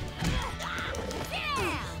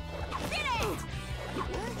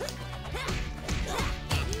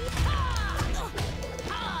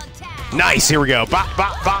 Nice, here we go. Bop,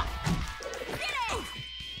 bop, bop.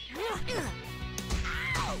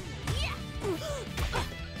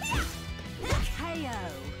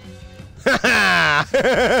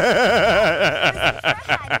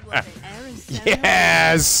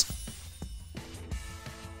 Yes.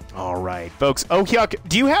 All right, folks. Oh, Yuck,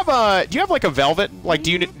 do you have like a Velvet? Like,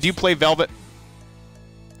 do you play Velvet?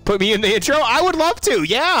 Put me in the intro. I would love to.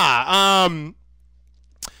 Yeah.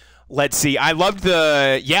 Let's see. I loved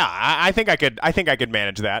the. Yeah, I think I could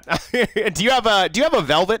manage that. Do you have a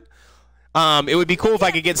Velvet? It would be cool if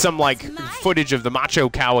I could get some like footage of the Macho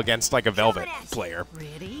cow against like a Velvet player.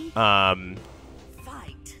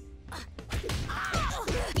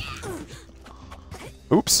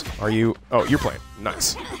 Oops. Are you? Oh, you're playing.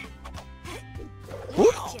 Nice.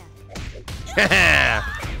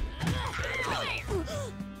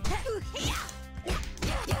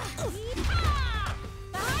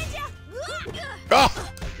 Oh,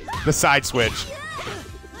 the side switch.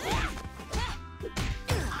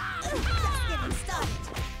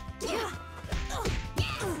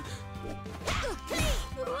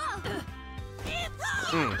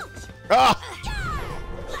 Oh.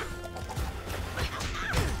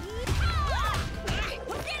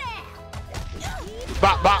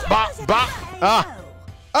 Bop, bop, bop, bop.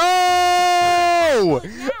 Oh!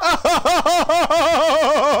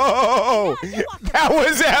 Oh! That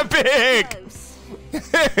was epic!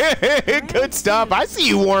 Good stuff. I see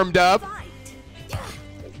you warmed up.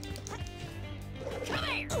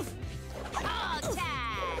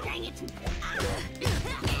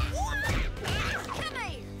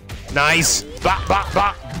 Nice. Bop, bop,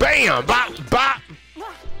 bop. Bam! Bop, bop.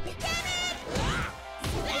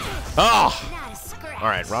 Oh! All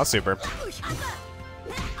right, raw super.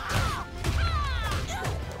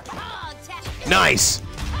 Nice.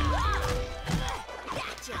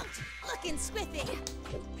 Looking spiffy.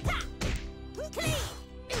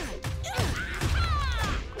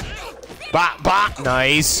 Bop, bop.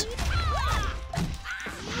 Nice.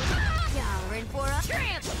 You're in for a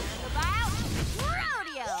roundabout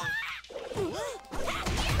rodeo.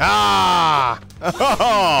 Ah!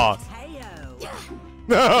 Oh!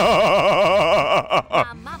 My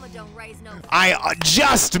mama don't raise no. I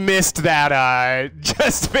just missed that. I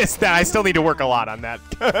still need to work a lot on that.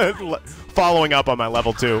 Following up on my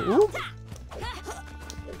level 2. Ooh.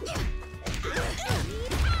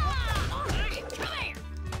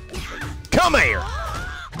 Come here.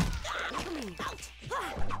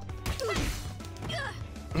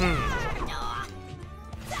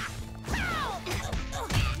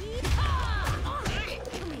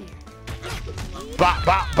 Bop,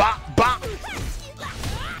 bop, bop, bop.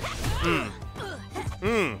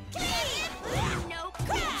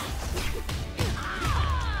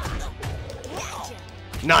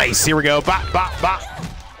 Nice. Here we go. Bop, bop, bop.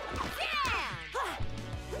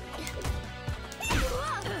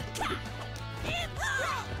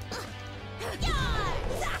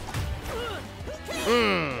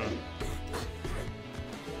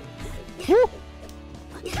 Woo.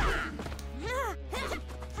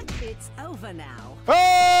 It's over now.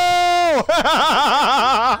 Oh!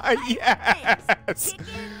 Yes!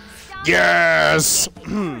 Yes!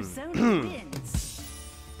 Arizona wins.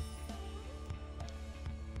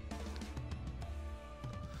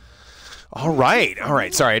 All right.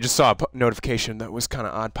 Sorry, I just saw a notification that was kind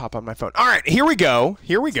of odd pop on my phone. All right, here we go.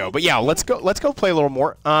 But yeah, let's go play a little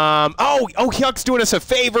more. Oh, Yuck's doing us a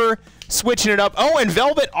favor, switching it up. Oh, and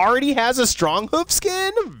Velvet already has a strong hoof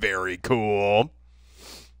skin. Very cool.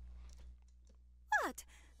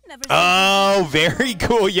 Oh, very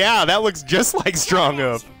cool. Yeah, that looks just like strong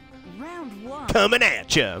hoof. Round 1. Coming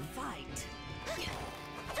at you. Fight.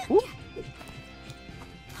 Ooh.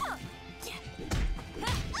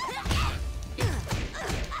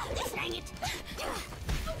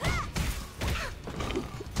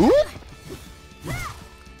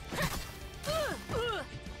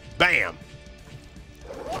 Bam.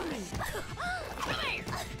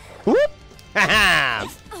 Whoop. Ha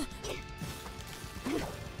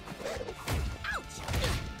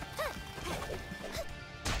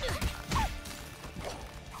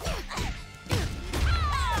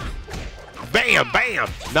Bam, bam.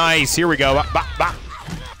 Nice. Here we go. Bop, bop, bop.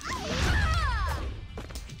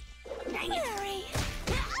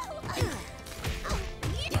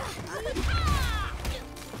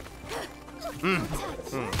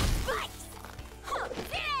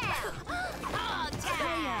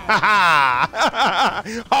 Ha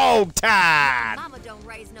Hog tied! Mama don't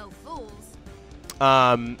raise no fools.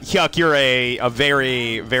 Hyuk, you're a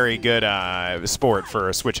very, very good sport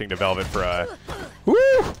for switching to Velvet for a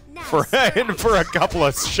for a couple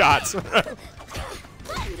of shots.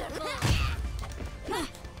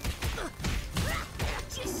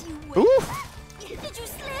 Ooh. Did you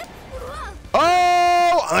slip?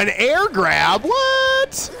 Oh, an air grab.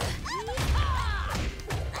 What?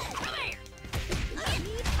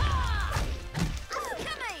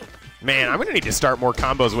 Man, I'm gonna need to start more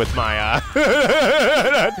combos with my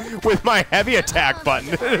with my heavy attack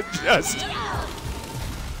button. Just.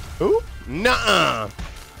 Ooh. Nuh-uh.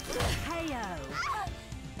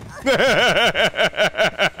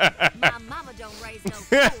 My mama don't raise no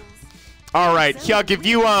fools. All right, Hyuk, if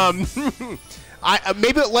you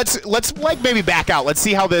maybe let's like maybe back out. Let's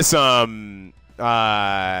see how this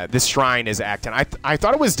this shrine is acting. I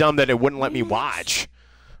thought it was dumb that it wouldn't let me watch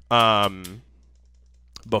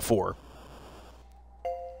before.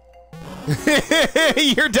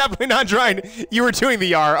 You're definitely not trying. You were doing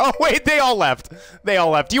the R. Oh wait, they all left. They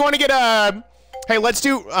all left. Do you want to get a? Hey, let's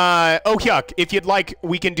do. Oh Hyuk, if you'd like,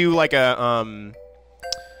 we can do like a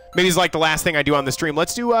maybe it's like the last thing I do on the stream.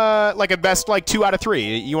 Let's do like a best like 2 out of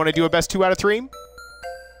 3. You want to do a best 2 out of 3?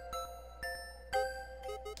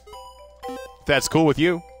 If that's cool with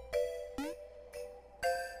you.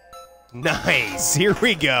 Nice. Here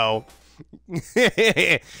we go.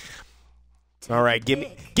 All right, give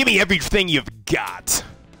me everything you've got.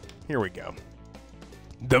 Here we go.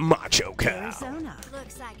 The Macho Cow. Arizona.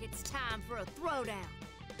 Looks like it's time for a throwdown.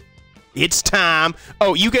 It's time.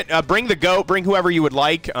 Oh, you get bring the goat, bring whoever you would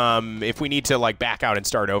like. If we need to like back out and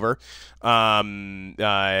start over.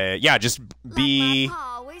 Yeah, just be. Like my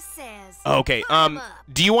pa always says. Okay. Put 'em up.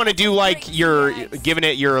 Do you want to do like your giving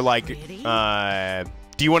it your like? Do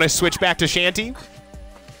you want to switch back to Shanty?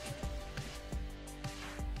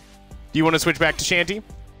 Do you want to switch back to Shanty?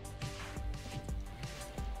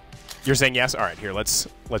 You're saying yes? All right, here, let's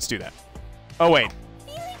do that. Oh, wait.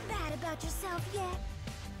 Feeling bad about yourself yet?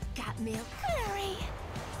 Got milk curry.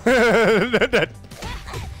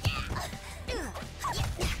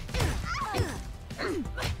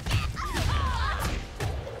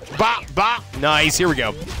 Bop, bop. Nice, here we go.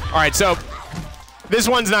 All right, so this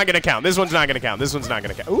one's not going to count. This one's not going to count. This one's not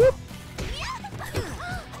going to count. Ooh.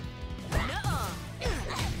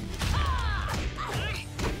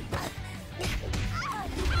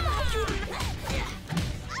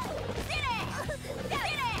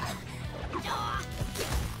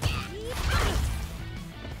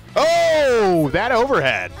 Oh, that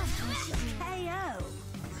overhead.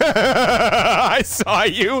 I saw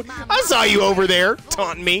you. I saw you over there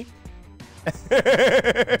taunting me.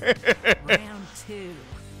 Round 2.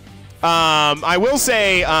 I will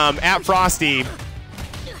say, at Frosty,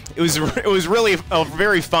 it was really a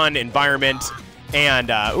very fun environment,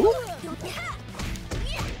 and ooh.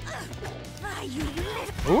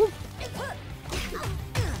 Ooh.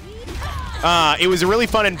 It was a really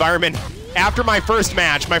fun environment. After my first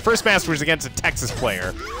match was against a Texas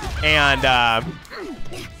player, and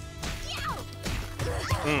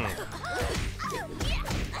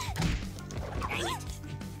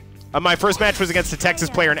my first match was against a Texas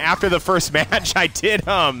player, and after the first match, I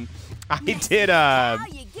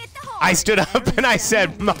stood up and I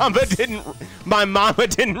said, my mama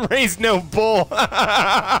didn't raise no bull.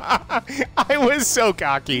 I was so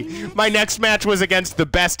cocky. My next match was against the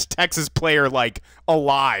best Texas player, like,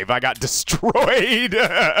 alive. I got destroyed.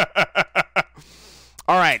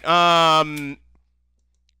 All right.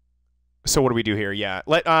 So what do we do here? Yeah.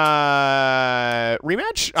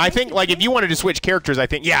 Rematch? I think, like, if you wanted to switch characters, I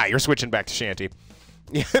think, yeah, you're switching back to Shanty.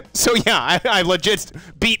 Yeah. So, yeah, I legit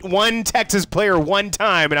beat one Texas player one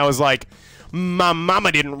time, and I was like, my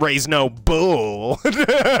mama didn't raise no bull.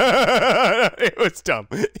 It was dumb.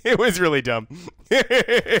 It was really dumb.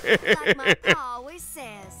 Like my pa always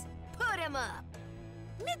says, put him up.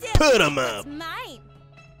 Put him up. Mine.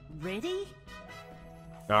 Ready?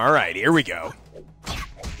 All right, here we go.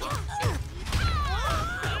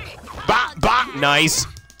 Bop, bop, nice.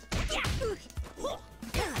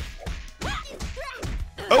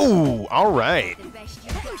 Oh, all right. The best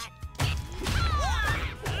you got. Sit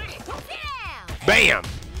down. Bam.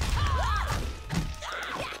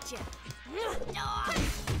 Gotcha.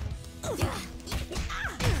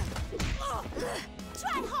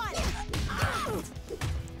 Try harder.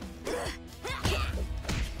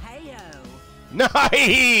 KO.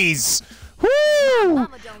 Nice. Woo!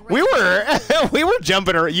 Mama don't We raise were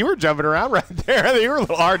jumping. You were jumping around right there. You were a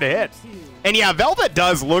little hard to hit. 2. And yeah, Velvet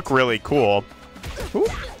does look really cool. Ooh.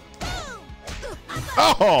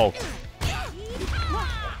 Oh!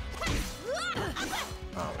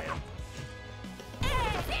 Oh, man.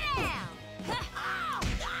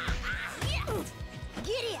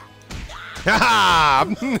 Ha ha!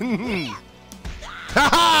 Ha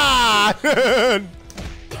ha!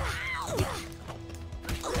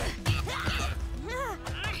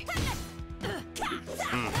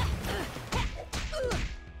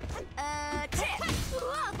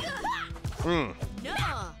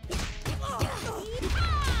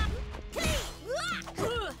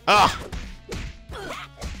 Ah!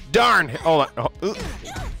 Darn! Hold on. Oh,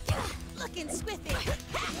 Looking squiffy.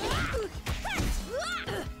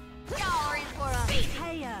 Y'all are in for a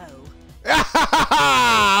KO.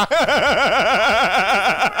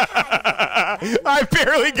 I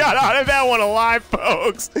barely got out of that one alive,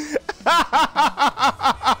 folks.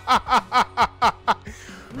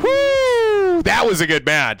 Woo! That was a good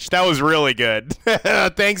match. That was really good.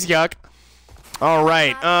 Thanks, Yuck. All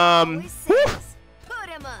right. Put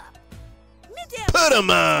him up. Put him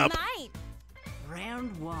up.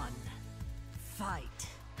 Round 1. Fight.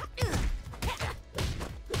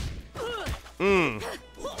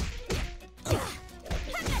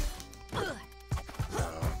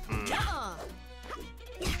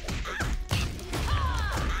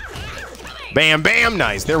 Bam, bam.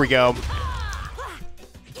 Nice. There we go.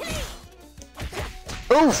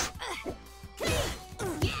 Oof.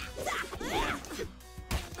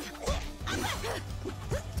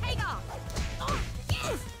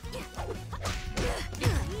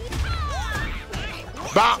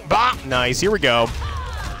 Bop, bop. Nice. Here we go.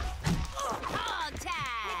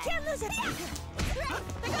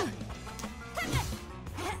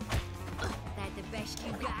 That the best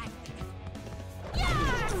you got?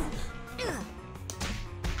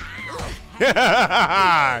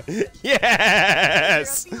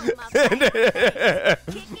 Yes.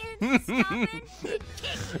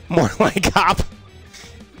 More like hop.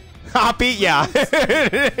 Hoppy, yeah.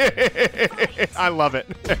 I love it.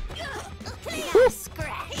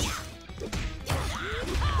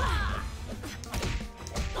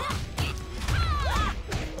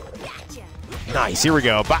 Nice. Here we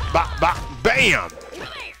go. Bop, bop, bop. Bam.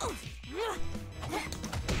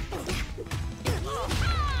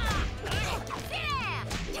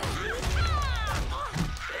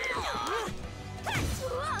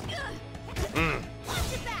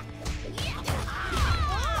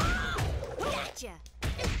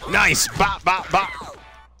 Nice. Bop, bop, bop.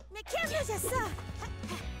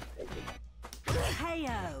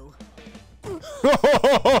 KO.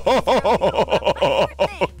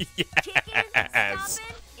 Yes.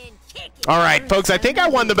 All right, folks. I think I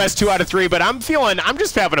won the best 2 out of 3, but I'm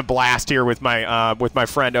just having a blast here with my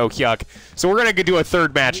friend Oak Yuck. So we're gonna do a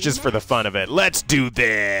third match just for the fun of it. Let's do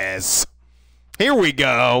this. Here we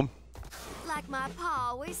go. Like my pa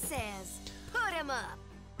always says, put him up.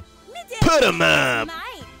 Put him up.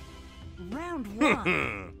 Round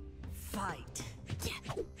 1. Fight.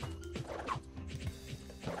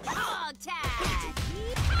 Hog tag.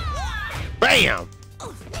 Bam.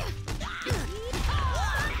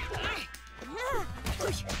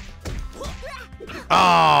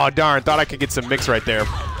 Oh, darn. Thought I could get some mix right there.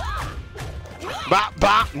 Bop,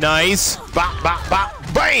 bop. Nice. Bop, bop, bop.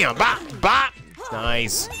 Bam. Bop, bop.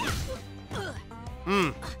 Nice.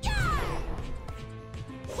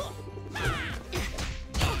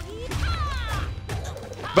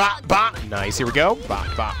 Bop, bop. Nice. Here we go. Bop,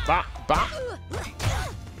 bop, bop, bop.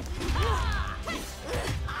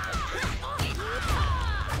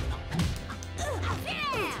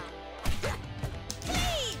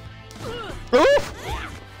 Oof.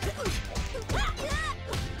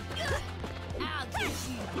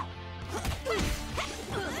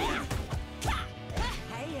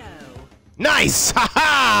 Nice!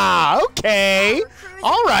 Ha-ha! Okay.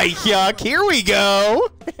 All right, Yuck. Here we go.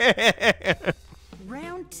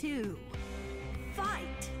 Round 2.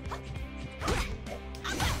 Fight.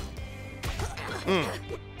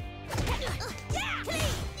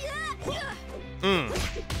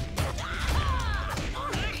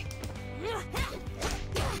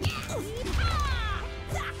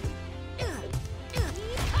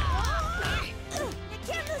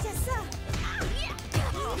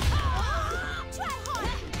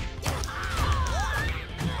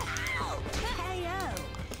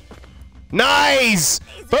 Nice!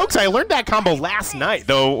 Folks, I learned that combo last night.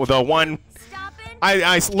 The one...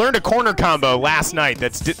 I learned a corner combo last night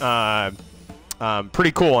that's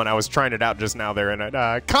pretty cool, and I was trying it out just now there, and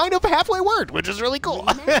it kind of halfway worked, which is really cool.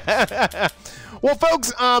 Well,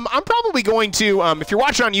 folks, I'm probably going to, if you're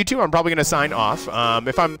watching on YouTube, I'm probably going to sign off.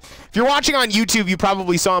 If you're watching on YouTube, you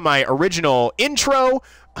probably saw my original intro,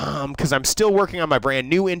 because I'm still working on my brand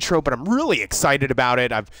new intro, but I'm really excited about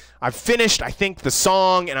it. I've finished, I think, the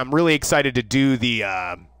song, and I'm really excited to do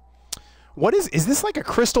the, what is this like a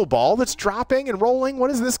crystal ball that's dropping and rolling? What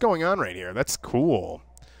is this going on right here? That's cool.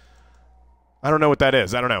 I don't know what that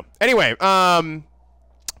is. I don't know. Anyway,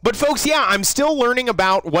 but folks, yeah, I'm still learning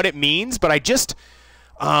about what it means, but I just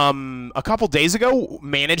a couple days ago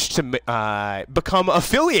managed to become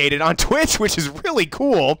affiliated on Twitch, which is really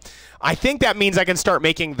cool. I think that means I can start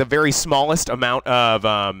making the very smallest amount of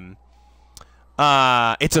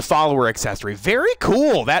it's a follower accessory. Very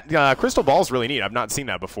cool. That crystal ball is really neat. I've not seen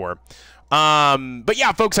that before. But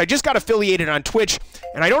yeah, folks, I just got affiliated on Twitch,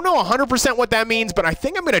 and I don't know 100% what that means, but I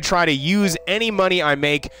think I'm going to try to use any money I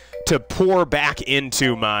make to pour back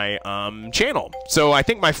into my channel. So I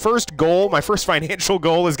think my first goal, my first financial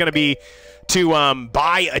goal is going to be to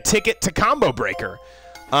buy a ticket to Combo Breaker.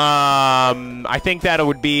 I think that it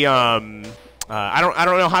would be I don't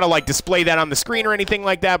know how to like display that on the screen or anything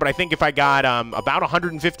like that, but I think if I got about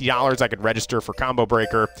 $150, I could register for Combo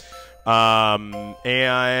Breaker.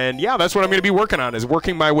 And yeah, that's what I'm going to be working on, is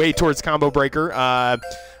working my way towards Combo Breaker.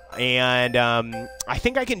 And I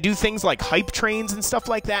think I can do things like hype trains and stuff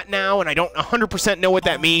like that now, and I don't 100% know what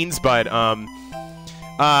that means, but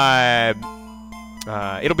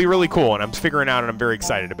it'll be really cool, and I'm figuring out, and I'm very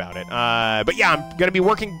excited about it. But yeah, I'm going to be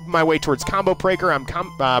working my way towards Combo Breaker. I'm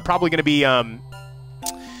probably going to be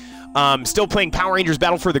still playing Power Rangers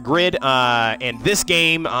Battle for the Grid, and this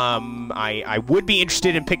game, I would be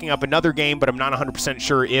interested in picking up another game, but I'm not 100%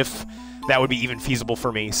 sure if that would be even feasible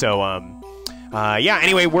for me. So, yeah,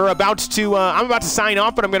 anyway, we're about to, I'm about to sign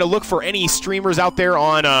off, but I'm going to look for any streamers out there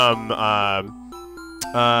on,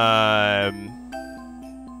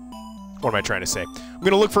 what am I trying to say? I'm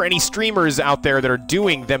going to look for any streamers out there that are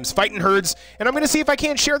doing them's Fightin' herds, and I'm going to see if I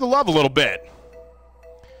can't share the love a little bit.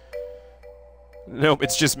 Nope,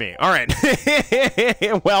 it's just me. All right.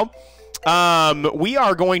 Well, we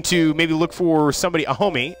are going to maybe look for somebody, a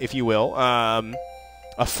homie, if you will,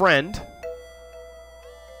 a friend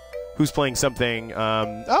who's playing something.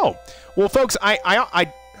 Oh, well, folks, I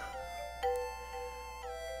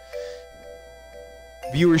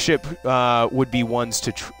viewership would be ones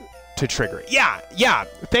to trigger it. Yeah.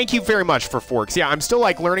 Thank you very much for Forks. Yeah, I'm still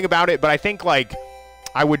like learning about it, but I think like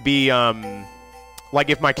I would be like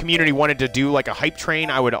if my community wanted to do like a hype train,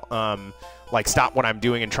 I would like stop what I'm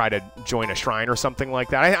doing and try to join a shrine or something like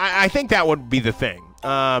that. I think that would be the thing.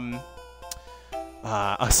 A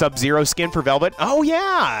Sub-Zero skin for Velvet. Oh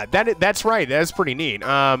yeah, that's right. That's pretty neat.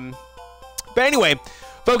 But anyway,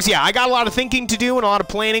 folks, yeah, I got a lot of thinking to do and a lot of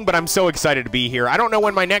planning, but I'm so excited to be here. I don't know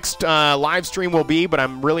when my next live stream will be, but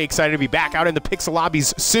I'm really excited to be back out in the Pixel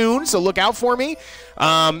lobbies soon, so look out for me.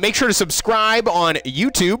 Make sure to subscribe on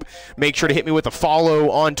YouTube. Make sure to hit me with a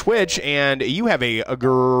follow on Twitch, and you have a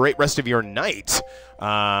great rest of your night.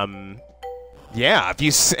 Yeah,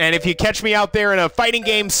 if you catch me out there in a fighting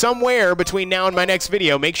game somewhere between now and my next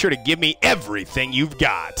video, make sure to give me everything you've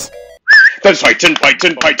got. Them's Fightin',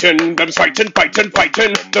 Fightin', Fightin'. Them's Fightin', Fightin',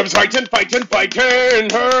 Fightin'. Them's Fightin', Fightin', Fightin'.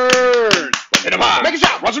 Herd. Hit 'em high. Make a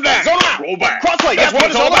shot. Run some down. Zone 'em out. Roll back. Crossplay. That's what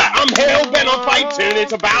it's all about. I'm hell-bent on fighting.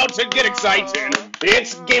 It's about to get exciting.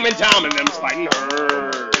 It's gaming time and them's fighting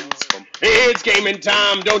herds. It's gaming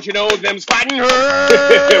time. Don't you know them's fighting herds?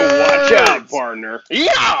 Watch out, partner.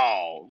 Yow.